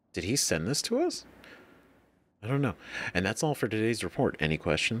 Did he send this to us? I don't know. And that's all for today's report. Any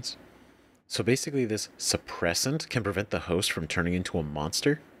questions? So basically this suppressant can prevent the host from turning into a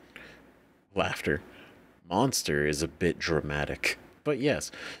monster? Laughter. Monster is a bit dramatic. But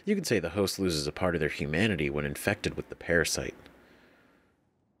yes, you could say the host loses a part of their humanity when infected with the parasite.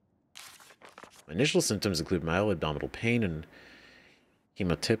 Initial symptoms include mild abdominal pain and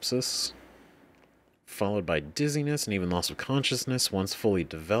hemoptysis, followed by dizziness and even loss of consciousness. Once fully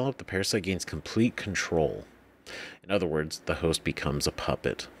developed, the parasite gains complete control. In other words, the host becomes a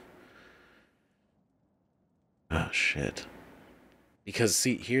puppet. Oh, shit. Because,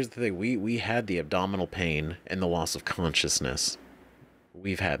 see, here's the thing. We had the abdominal pain and the loss of consciousness.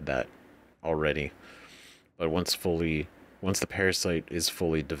 We've had that already. But once the parasite is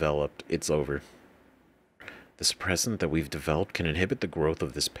fully developed, it's over. The suppressant that we've developed can inhibit the growth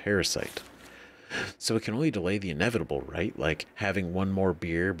of this parasite. So it can only delay the inevitable, right? Like having one more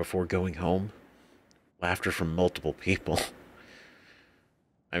beer before going home. Laughter from multiple people.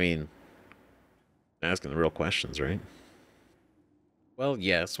 I mean, asking the real questions, right? Well,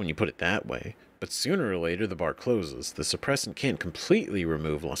 yes, when you put it that way. But sooner or later, the bar closes. The suppressant can't completely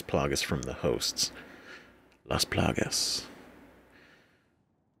remove Las Plagas from the hosts. Las Plagas.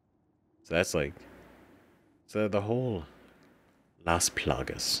 So that's like... So the whole... Las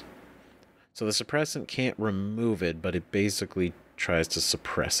Plagas. So the suppressant can't remove it, but it basically tries to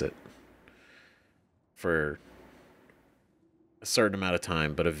suppress it. For a certain amount of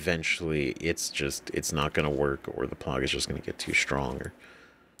time, but eventually it's not going to work, or the Plaga is just going to get too strong, or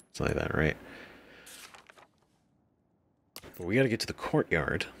something like that, right? But we got to get to the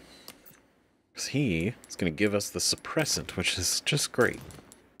courtyard, because he is going to give us the suppressant, which is just great.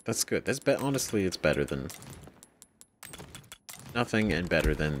 That's good. Honestly, it's better than nothing, and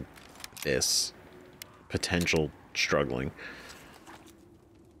better than this potential struggling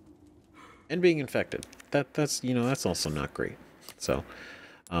and being infected. That's also not great. So,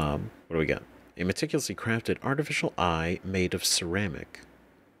 what do we got? A meticulously crafted artificial eye made of ceramic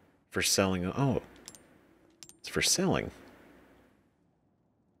for selling. Oh, it's for selling.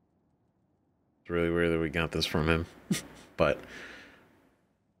 It's really weird that we got this from him, but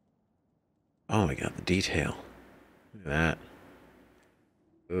oh my god, the detail. Look at that.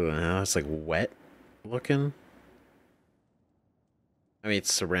 Ooh, now it's like wet looking. I mean,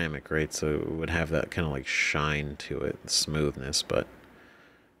 it's ceramic, right? So it would have that kind of like shine to it, smoothness, but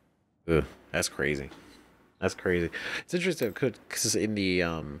ugh, that's crazy. That's crazy. It's interesting because in the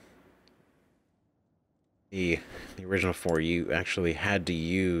original 4, you actually had to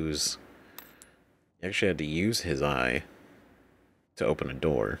use his eye to open a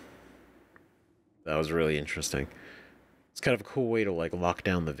door. That was really interesting. It's kind of a cool way to like lock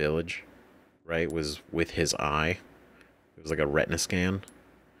down the village, right? Was with his eye. It was like a retina scan.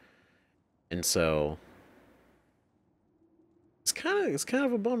 And so it's kind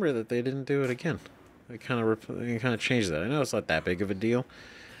of a bummer that they didn't do it again. They kind of changed that. I know it's not that big of a deal,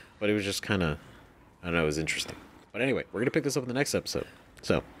 but it was just kind of, I don't know, it was interesting. But anyway, we're going to pick this up in the next episode.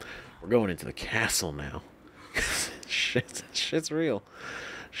 So, we're going into the castle now. Shit's real.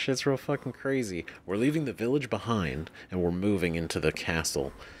 Shit's real fucking crazy. We're leaving the village behind, and we're moving into the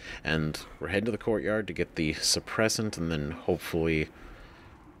castle. And we're heading to the courtyard to get the suppressant, and then hopefully...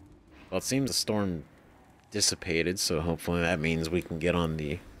 Well, it seems the storm dissipated, so hopefully that means we can get on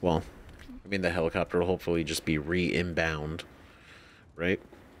the... Well, I mean, the helicopter will hopefully just be re-inbound, right?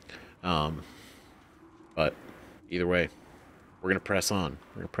 But either way, we're going to press on.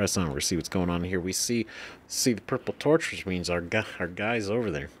 We're going to press on. We're going to see what's going on here. We see the purple torch, which means our guy's over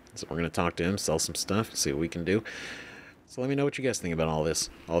there. So we're going to talk to him, sell some stuff, see what we can do. So let me know what you guys think about all this,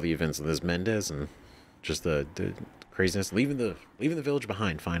 all the events of this Mendez, and just the craziness, leaving the village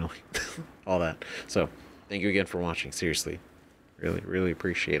behind, finally. All that. So, thank you again for watching. Seriously. Really, really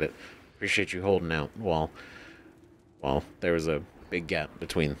appreciate it. Appreciate you holding out while there was a big gap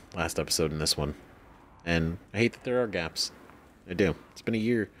between last episode and this one. And I hate that there are gaps. I do. It's been a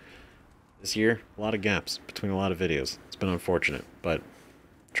year. This year, a lot of gaps between a lot of videos. It's been unfortunate, but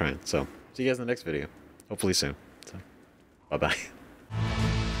I'm trying. So, see you guys in the next video. Hopefully soon. So, bye-bye.